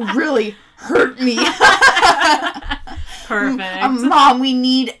someone who really hurt me. Perfect. Mom, we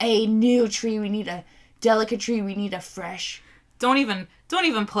need a new tree. We need a delicate tree. We need a fresh. Don't even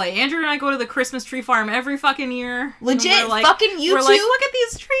play. Andrew and I go to the Christmas tree farm every fucking year. Legit, And we're fucking you we're two? like, look at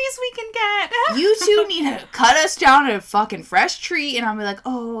these trees we can get. You two need to cut us down a fucking fresh tree, and I'll be like,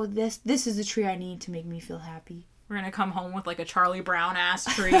 oh, this is the tree I need to make me feel happy. We're gonna come home with like a Charlie Brown ass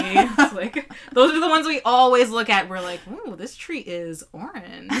tree. It's like those are the ones we always look at. We're like, ooh, this tree is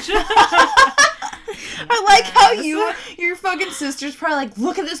orange. I like how your fucking sister's probably like,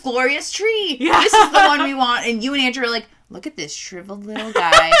 look at this glorious tree. Yeah. This is the one we want. And you and Andrew are like, look at this shriveled little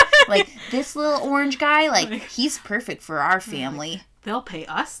guy. Like, this little orange guy, like, he's perfect for our family. They'll pay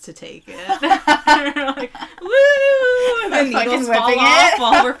us to take it. We're like, woo! And then Fucking needles fall whipping off it.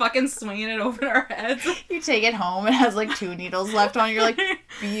 while we're fucking swinging it over our heads. You take it home, it has like 2 needles left on it. You're like,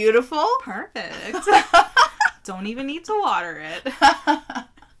 beautiful. Perfect. Don't even need to water it.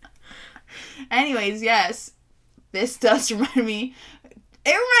 Anyways, yes, this does remind me. It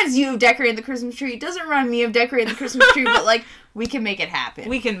reminds you of decorating the Christmas tree. It doesn't remind me of decorating the Christmas tree, but like, we can make it happen.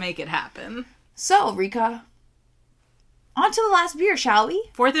 We can make it happen. So, Rika, on to the last beer, shall we?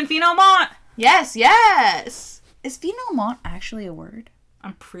 4th and Finau Mont. Yes, yes. Is Finau Mont actually a word?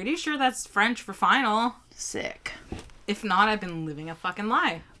 I'm pretty sure that's French for final. Sick. If not, I've been living a fucking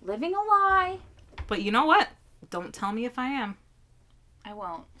lie. Living a lie. But you know what? Don't tell me if I am. I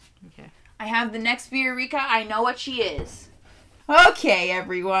won't. Okay. I have the next beer, Rika. I know what she is. Okay,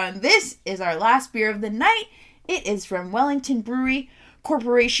 everyone. This is our last beer of the night. It is from Wellington Brewery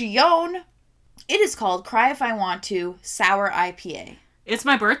Corporation. It is called Cry If I Want To Sour IPA. It's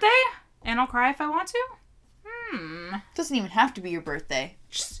my birthday, and I'll cry if I want to? Doesn't even have to be your birthday.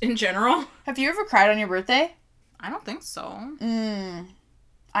 Just in general? Have you ever cried on your birthday? I don't think so.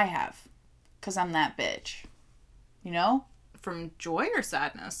 I have. Because I'm that bitch. You know? From joy or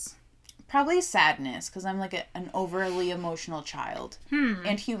sadness? Probably sadness, because I'm like an overly emotional child.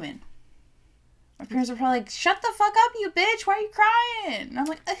 And human. My parents are probably like, shut the fuck up, you bitch. Why are you crying? And I'm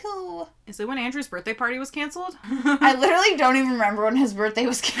like, oh. Is it when Andrew's birthday party was canceled? I literally don't even remember when his birthday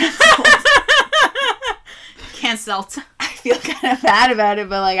was canceled. Cancelled. I feel kind of bad about it,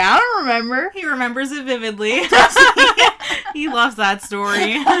 but like, I don't remember. He remembers it vividly. He loves that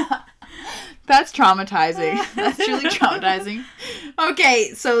story. That's traumatizing. That's truly traumatizing.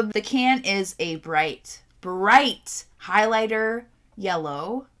 Okay, so the can is a bright highlighter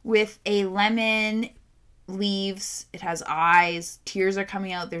yellow with a lemon, leaves. It has eyes. Tears are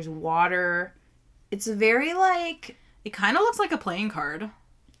coming out. There's water. It's a very like... It kind of looks like a playing card.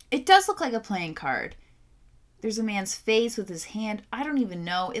 It does look like a playing card. There's a man's face with his hand. I don't even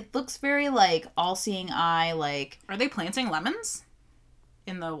know. It looks very like all-seeing eye, like... Are they planting lemons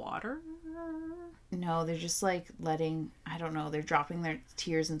in the water? No, they're just like letting... I don't know. They're dropping their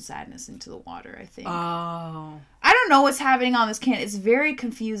tears and sadness into the water, I think. Oh. I don't know what's happening on this can. It's very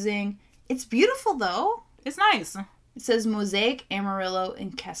confusing. It's beautiful, though. It's nice. It says Mosaic, Amarillo,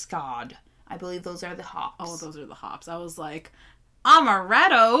 and Cascade. I believe those are the hops. Oh, those are the hops. I was like,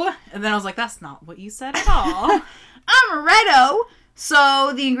 Amaretto. And then I was like, that's not what you said at all. Amaretto!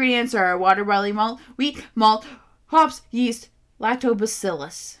 So, the ingredients are water, barley malt, wheat, malt, hops, yeast,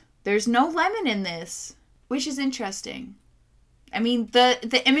 lactobacillus. There's no lemon in this, which is interesting. I mean,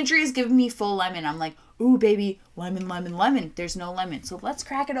 the imagery is giving me full lemon. I'm like, ooh, baby, lemon, lemon, lemon. There's no lemon. So let's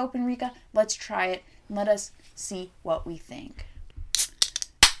crack it open, Rika. Let's try it. And let us see what we think.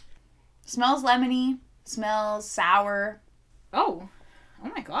 Smells lemony. Smells sour. Oh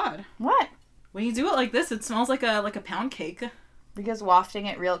my god. What? When you do it like this, it smells like a pound cake. Rika's wafting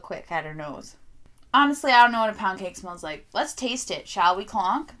it real quick at her nose. Honestly, I don't know what a pound cake smells like. Let's taste it. Shall we,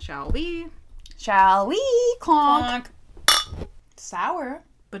 Clonk? Shall we? Shall we, Clonk? Clonk. Sour.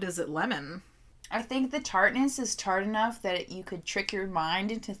 But is it lemon? I think the tartness is tart enough that you could trick your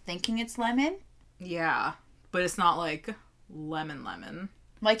mind into thinking it's lemon. Yeah, but it's not like lemon.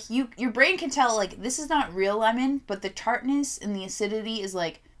 Like, your brain can tell, like, this is not real lemon, but the tartness and the acidity is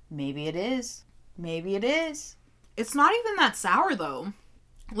like, maybe it is. Maybe it is. It's not even that sour, though.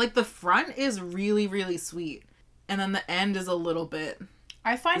 Like, the front is really, really sweet. And then the end is a little bit...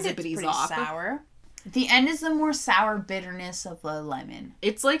 I find it's Zippity pretty zop. sour. The end is the more sour bitterness of the lemon.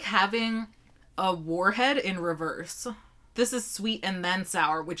 It's like having a warhead in reverse. This is sweet and then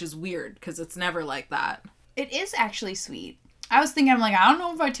sour, which is weird, because it's never like that. It is actually sweet. I was thinking, I'm like, I don't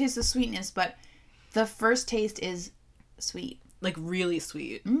know if I taste the sweetness, but the first taste is sweet. Like, really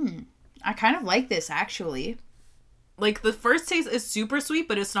sweet. I kind of like this, actually. Like, the first taste is super sweet,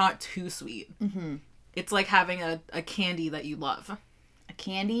 but it's not too sweet. Mm-hmm. It's like having a candy that you love. A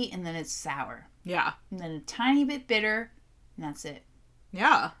candy, and then it's sour. Yeah. And then a tiny bit bitter, and that's it.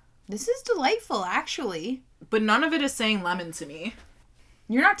 Yeah. This is delightful, actually. But none of it is saying lemon to me.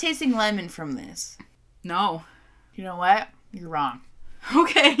 You're not tasting lemon from this. No. You know what? You're wrong.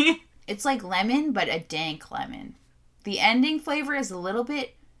 Okay. It's like lemon, but a dank lemon. The ending flavor is a little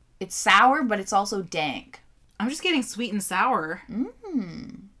bit... It's sour, but it's also dank. I'm just getting sweet and sour. I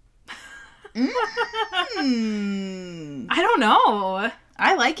don't know.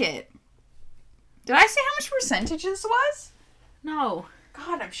 I like it. Did I say how much percentage this was? No.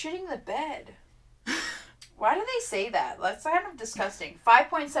 God, I'm shitting the bed. Why do they say that? That's kind of disgusting.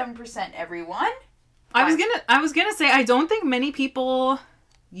 5.7%, everyone. I was gonna say, I don't think many people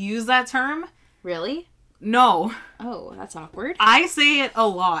use that term. Really? No. Oh, that's awkward. I say it a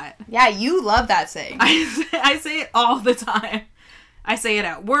lot. Yeah, you love that saying. I say it all the time. I say it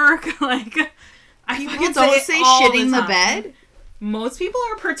at work. Like, I People fucking don't say say it all shitting the time. bed? Most people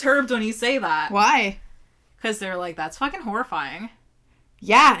are perturbed when you say that. Why? Because they're like, that's fucking horrifying.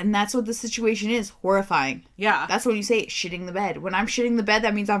 Yeah, and that's what the situation is. Horrifying. Yeah. That's when you say it, shitting the bed. When I'm shitting the bed,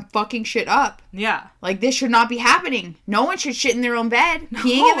 that means I'm fucking shit up. Yeah. Like, this should not be happening. No one should shit in their own bed.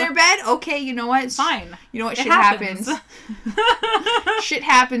 Peeing in their bed? Okay, you know what? Fine. You know what? It Shit happens. happens. Shit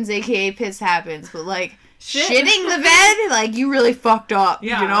happens, aka piss happens. But, like, Shit. shitting the bed? Like, you really fucked up.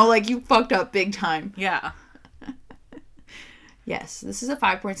 Yeah. You know? Like, you fucked up big time. Yeah. Yes, this is a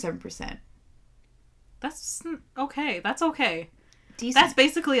 5.7%. That's okay. That's okay. Decent. That's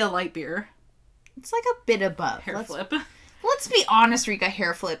basically a light beer. It's like a bit above. Hair flip. Let's be honest, Rika.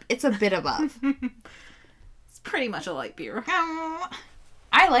 Hair flip. It's a bit above. It's pretty much a light beer.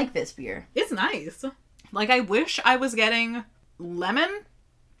 I like this beer. It's nice. Like, I wish I was getting lemon,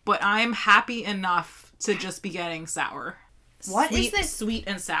 but I'm happy enough to just be getting sour. What is this? Sweet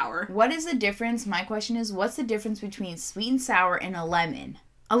and sour. What is the difference? My question is, what's the difference between sweet and sour and a lemon?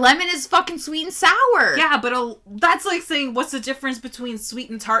 A lemon is fucking sweet and sour. Yeah, but that's like saying, what's the difference between sweet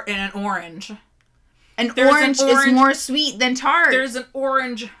and tart and an orange? An orange is more sweet than tart. There's an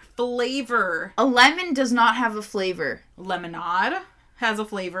orange flavor. A lemon does not have a flavor. Lemonade has a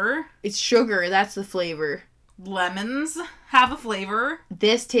flavor. It's sugar. That's the flavor. Lemons have a flavor.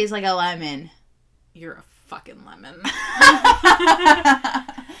 This tastes like a lemon. You're a fucking lemon.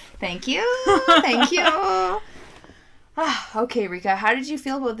 Thank you. Thank you. Okay, Rika, how did you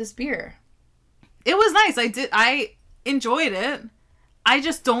feel about this beer? It was nice. I enjoyed it. I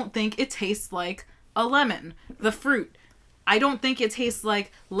just don't think it tastes like a lemon. The fruit. I don't think it tastes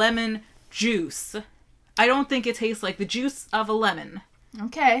like lemon juice. I don't think it tastes like the juice of a lemon.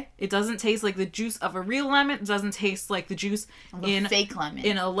 Okay. It doesn't taste like the juice of a real lemon. It doesn't taste like the juice in fake lemon.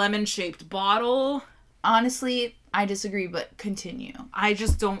 In a lemon-shaped bottle. Honestly, I disagree, but continue. I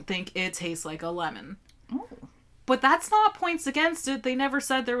just don't think it tastes like a lemon. Oh. But that's not points against it. They never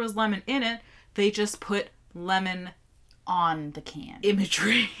said there was lemon in it. They just put lemon on the can.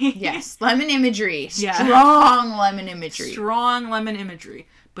 Imagery. Yes, lemon imagery. Yeah. Strong lemon imagery. Strong lemon imagery.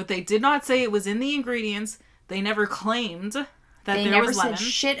 But they did not say it was in the ingredients. They never claimed that they there never was lemon. said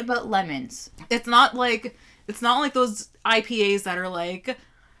shit about lemons. It's not like those IPAs that are like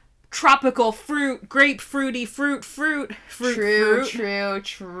tropical fruit, grapefruity fruit. True.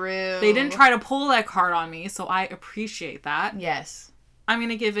 They didn't try to pull that card on me, so I appreciate that. Yes. I'm going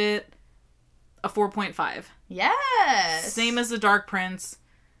to give it a 4.5. Yes. Same as the Dark Prince.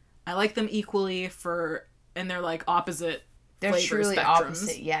 I like them equally and they're like opposite They're flavor truly spectrums.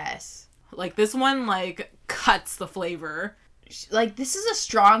 opposite, yes. Like this one like cuts the flavor. Like, this is a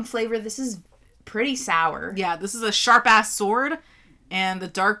strong flavor. This is pretty sour. Yeah, this is a sharp ass sword, and the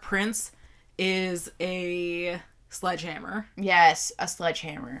Dark Prince is a sledgehammer. Yes, a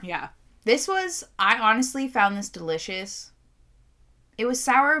sledgehammer. Yeah. I honestly found this delicious. It was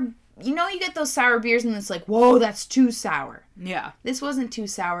sour. You know, you get those sour beers and it's like, whoa, that's too sour. Yeah. This wasn't too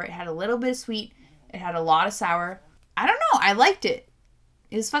sour. It had a little bit of sweet. It had a lot of sour. I don't know. I liked it.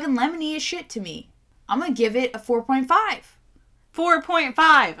 It was fucking lemony as shit to me. I'm going to give it a 4.5.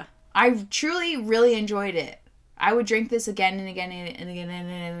 4.5. I truly, really enjoyed it. I would drink this again and again and again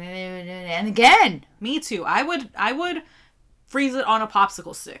and again. Me too. I would freeze it on a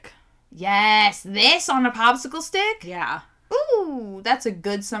popsicle stick. Yes, this on a popsicle stick? Yeah. Ooh, that's a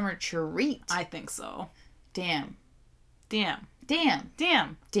good summer treat. I think so. Damn. Damn.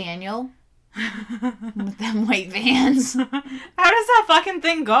 Daniel. With them white Vans. How does that fucking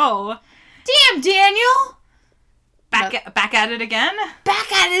thing go? Damn, Daniel. Back at it again?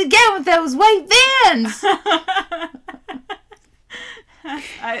 Back at it again with those white Vans.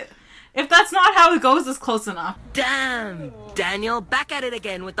 If that's not how it goes, it's close enough. Damn, Daniel, back at it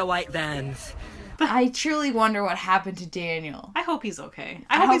again with the white Vans. I truly wonder what happened to Daniel. I hope he's okay.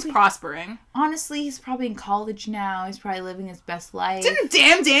 I hope he's prospering. Honestly, he's probably in college now. He's probably living his best life. Didn't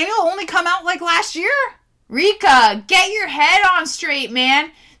Damn Daniel only come out like last year? Rika, get your head on straight,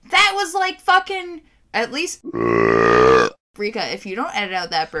 man. That was like fucking... At least... Rika, if you don't edit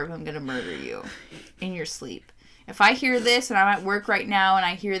out that burp, I'm gonna murder you. In your sleep. If I hear this and I'm at work right now and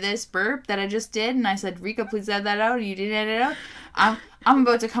I hear this burp that I just did and I said, Rika, please edit that out, and you didn't edit it out, I'm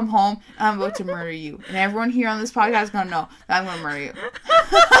about to come home and I'm about to murder you. And everyone here on this podcast is gonna know that I'm gonna murder you.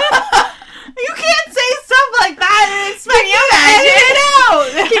 You can't say stuff like that and expect Can you to edit it out.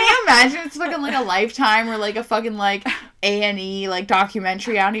 Can you imagine? It's fucking like a Lifetime or like a fucking like A&E like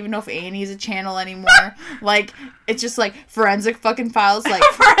documentary. I don't even know if A&E is a channel anymore. Like, it's just like forensic fucking files, like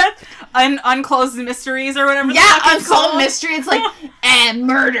Unclosed mysteries or whatever. yeah, unsolved mystery. It's like, and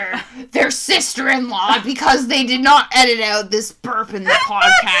murder their sister-in-law because they did not edit out this burp in the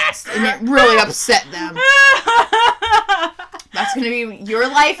podcast and it really upset them. That's gonna be your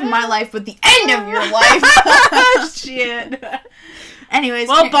life and my life, but the end of your life. Shit. Anyways,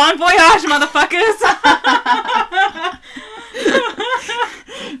 well, bon voyage, motherfuckers.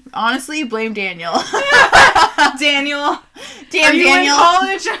 Honestly, blame Daniel. Daniel. Damn, are you Daniel. in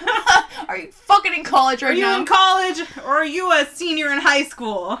college? Are you fucking in college right now? Are you in college or are you a senior in high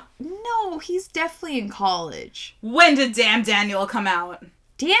school? No, he's definitely in college. When did Damn Daniel come out?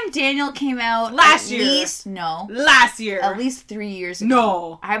 Damn Daniel came out last year. Last year. At least 3 years ago.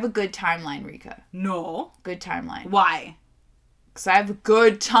 No. I have a good timeline, Rika. No. Good timeline. Why? Because I have a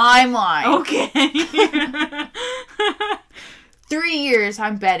good timeline. Okay. 3 years,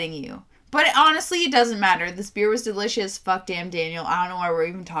 I'm betting you. But honestly, it doesn't matter. This beer was delicious. Fuck Damn Daniel. I don't know why we're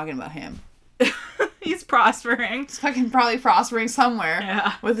even talking about him. He's prospering. He's fucking probably prospering somewhere.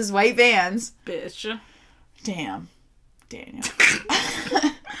 Yeah. With his white Vans. Bitch. Damn. Daniel.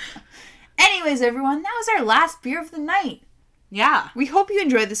 Anyways, everyone, that was our last beer of the night. Yeah. We hope you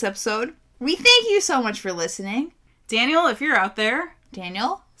enjoyed this episode. We thank you so much for listening. Daniel, if you're out there.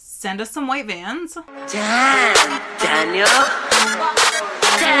 Daniel? Send us some white Vans. Damn, Daniel.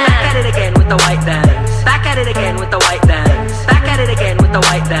 Damn. Back at it again with the white Vans. Back at it again with the white Vans. Back at it again with the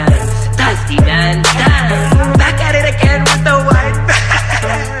white Vans. Dusty man. Damn. Back at it again with the white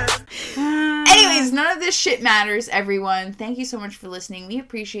Vans. Anyways, none of this shit matters, everyone. Thank you so much for listening. We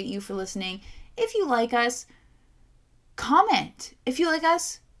appreciate you for listening. If you like us, comment. If you like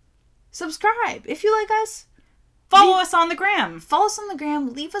us, subscribe. If you like us, follow us on the gram. Follow us on the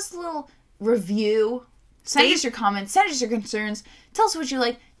gram. Leave us a little review. Send us your comments. Send us your concerns. Tell us what you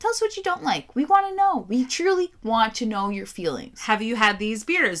like. Tell us what you don't like. We want to know. We truly want to know your feelings. Have you had these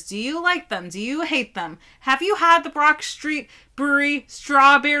beers? Do you like them? Do you hate them? Have you had the Brock Street Brewery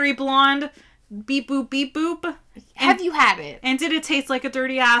Strawberry Blonde Beep Boop Beep Boop? Have you had it? And did it taste like a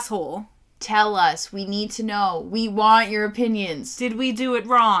dirty asshole? Tell us. We need to know. We want your opinions. Did we do it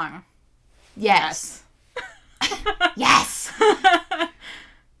wrong? Yes. Yes.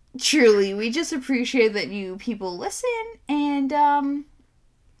 Truly, we just appreciate that you people listen, and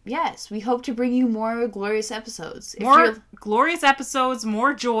yes, we hope to bring you more glorious episodes. More glorious episodes,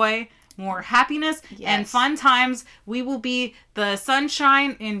 more joy, more happiness, and fun times. We will be the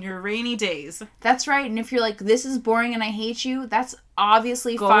sunshine in your rainy days. That's right, and if you're like, this is boring and I hate you, that's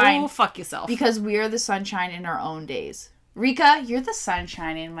obviously fine. Go fuck yourself. Because we are the sunshine in our own days. Rika, you're the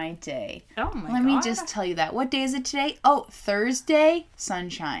sunshine in my day. Oh my god. Let me just tell you that. What day is it today? Oh, Thursday,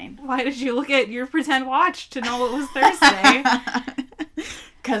 sunshine. Why did you look at your pretend watch to know it was Thursday?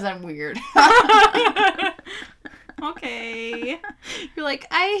 Because I'm weird. Okay. You're like,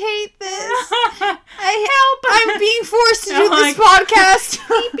 I hate this. I'm being forced to do this podcast.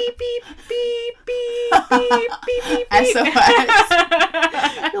 Beep, beep, beep, beep, beep, beep, beep, beep, beep. SOS.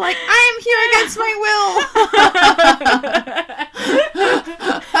 You're like, I am here against my will.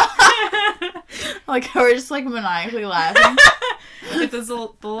 Like, we're just like maniacally laughing. If this is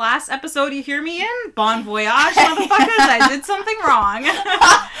the last episode you hear me in, bon voyage, motherfuckers, I did something wrong.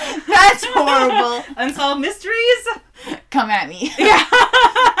 That's horrible. Unsolved mysteries? Come at me. Yeah.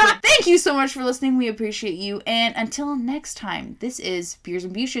 But thank you so much for listening. We appreciate you. And until next time, this is Beers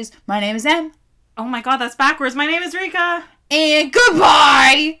and Bushes. My name is Em. Oh my god, that's backwards. My name is Rika. And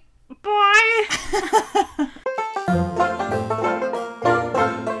goodbye. Bye.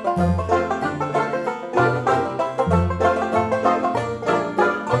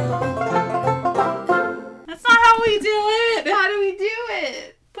 We do it. How do we do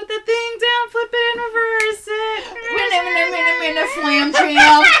it? Put the thing down, flip it, and reverse it. Flam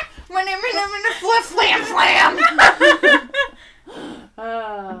jam.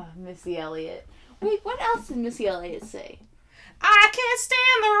 Flam. Missy Elliott. Wait, what else did Missy Elliott say? I can't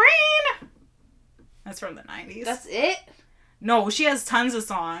stand the rain. That's from the 90s. That's it? No, she has tons of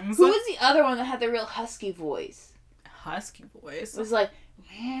songs. Who was the other one that had the real husky voice? Husky voice? It was like...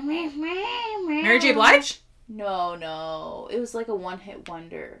 Mary J. Blige? No. It was like a one-hit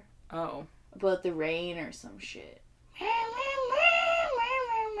wonder. Oh. About the rain or some shit.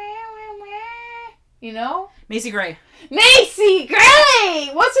 You know? Macy Gray. Macy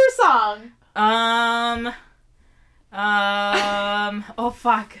Gray! What's her song? Oh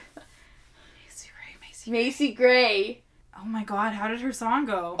fuck. Macy Gray. Oh my god, how did her song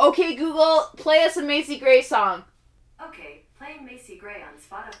go? Okay, Google, play us a Macy Gray song. Okay, playing Macy Gray on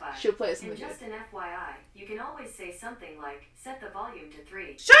Spotify. She'll play us And something just an FYI, you can always say something like, set the volume to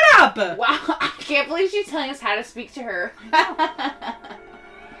 3. Shut up! Wow, I can't believe she's telling us how to speak to her.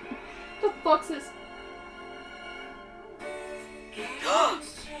 The fuck's this?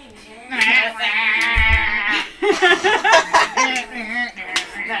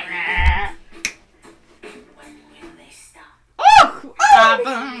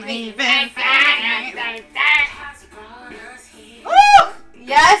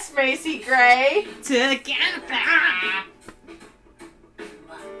 Yes, Macy Gray.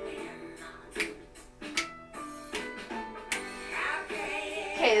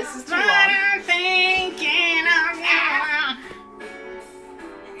 Okay, this is too long.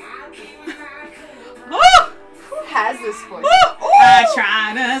 Who has this voice? I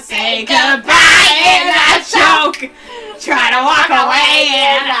try to say goodbye and I choke. Try to walk away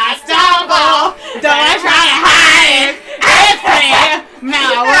and I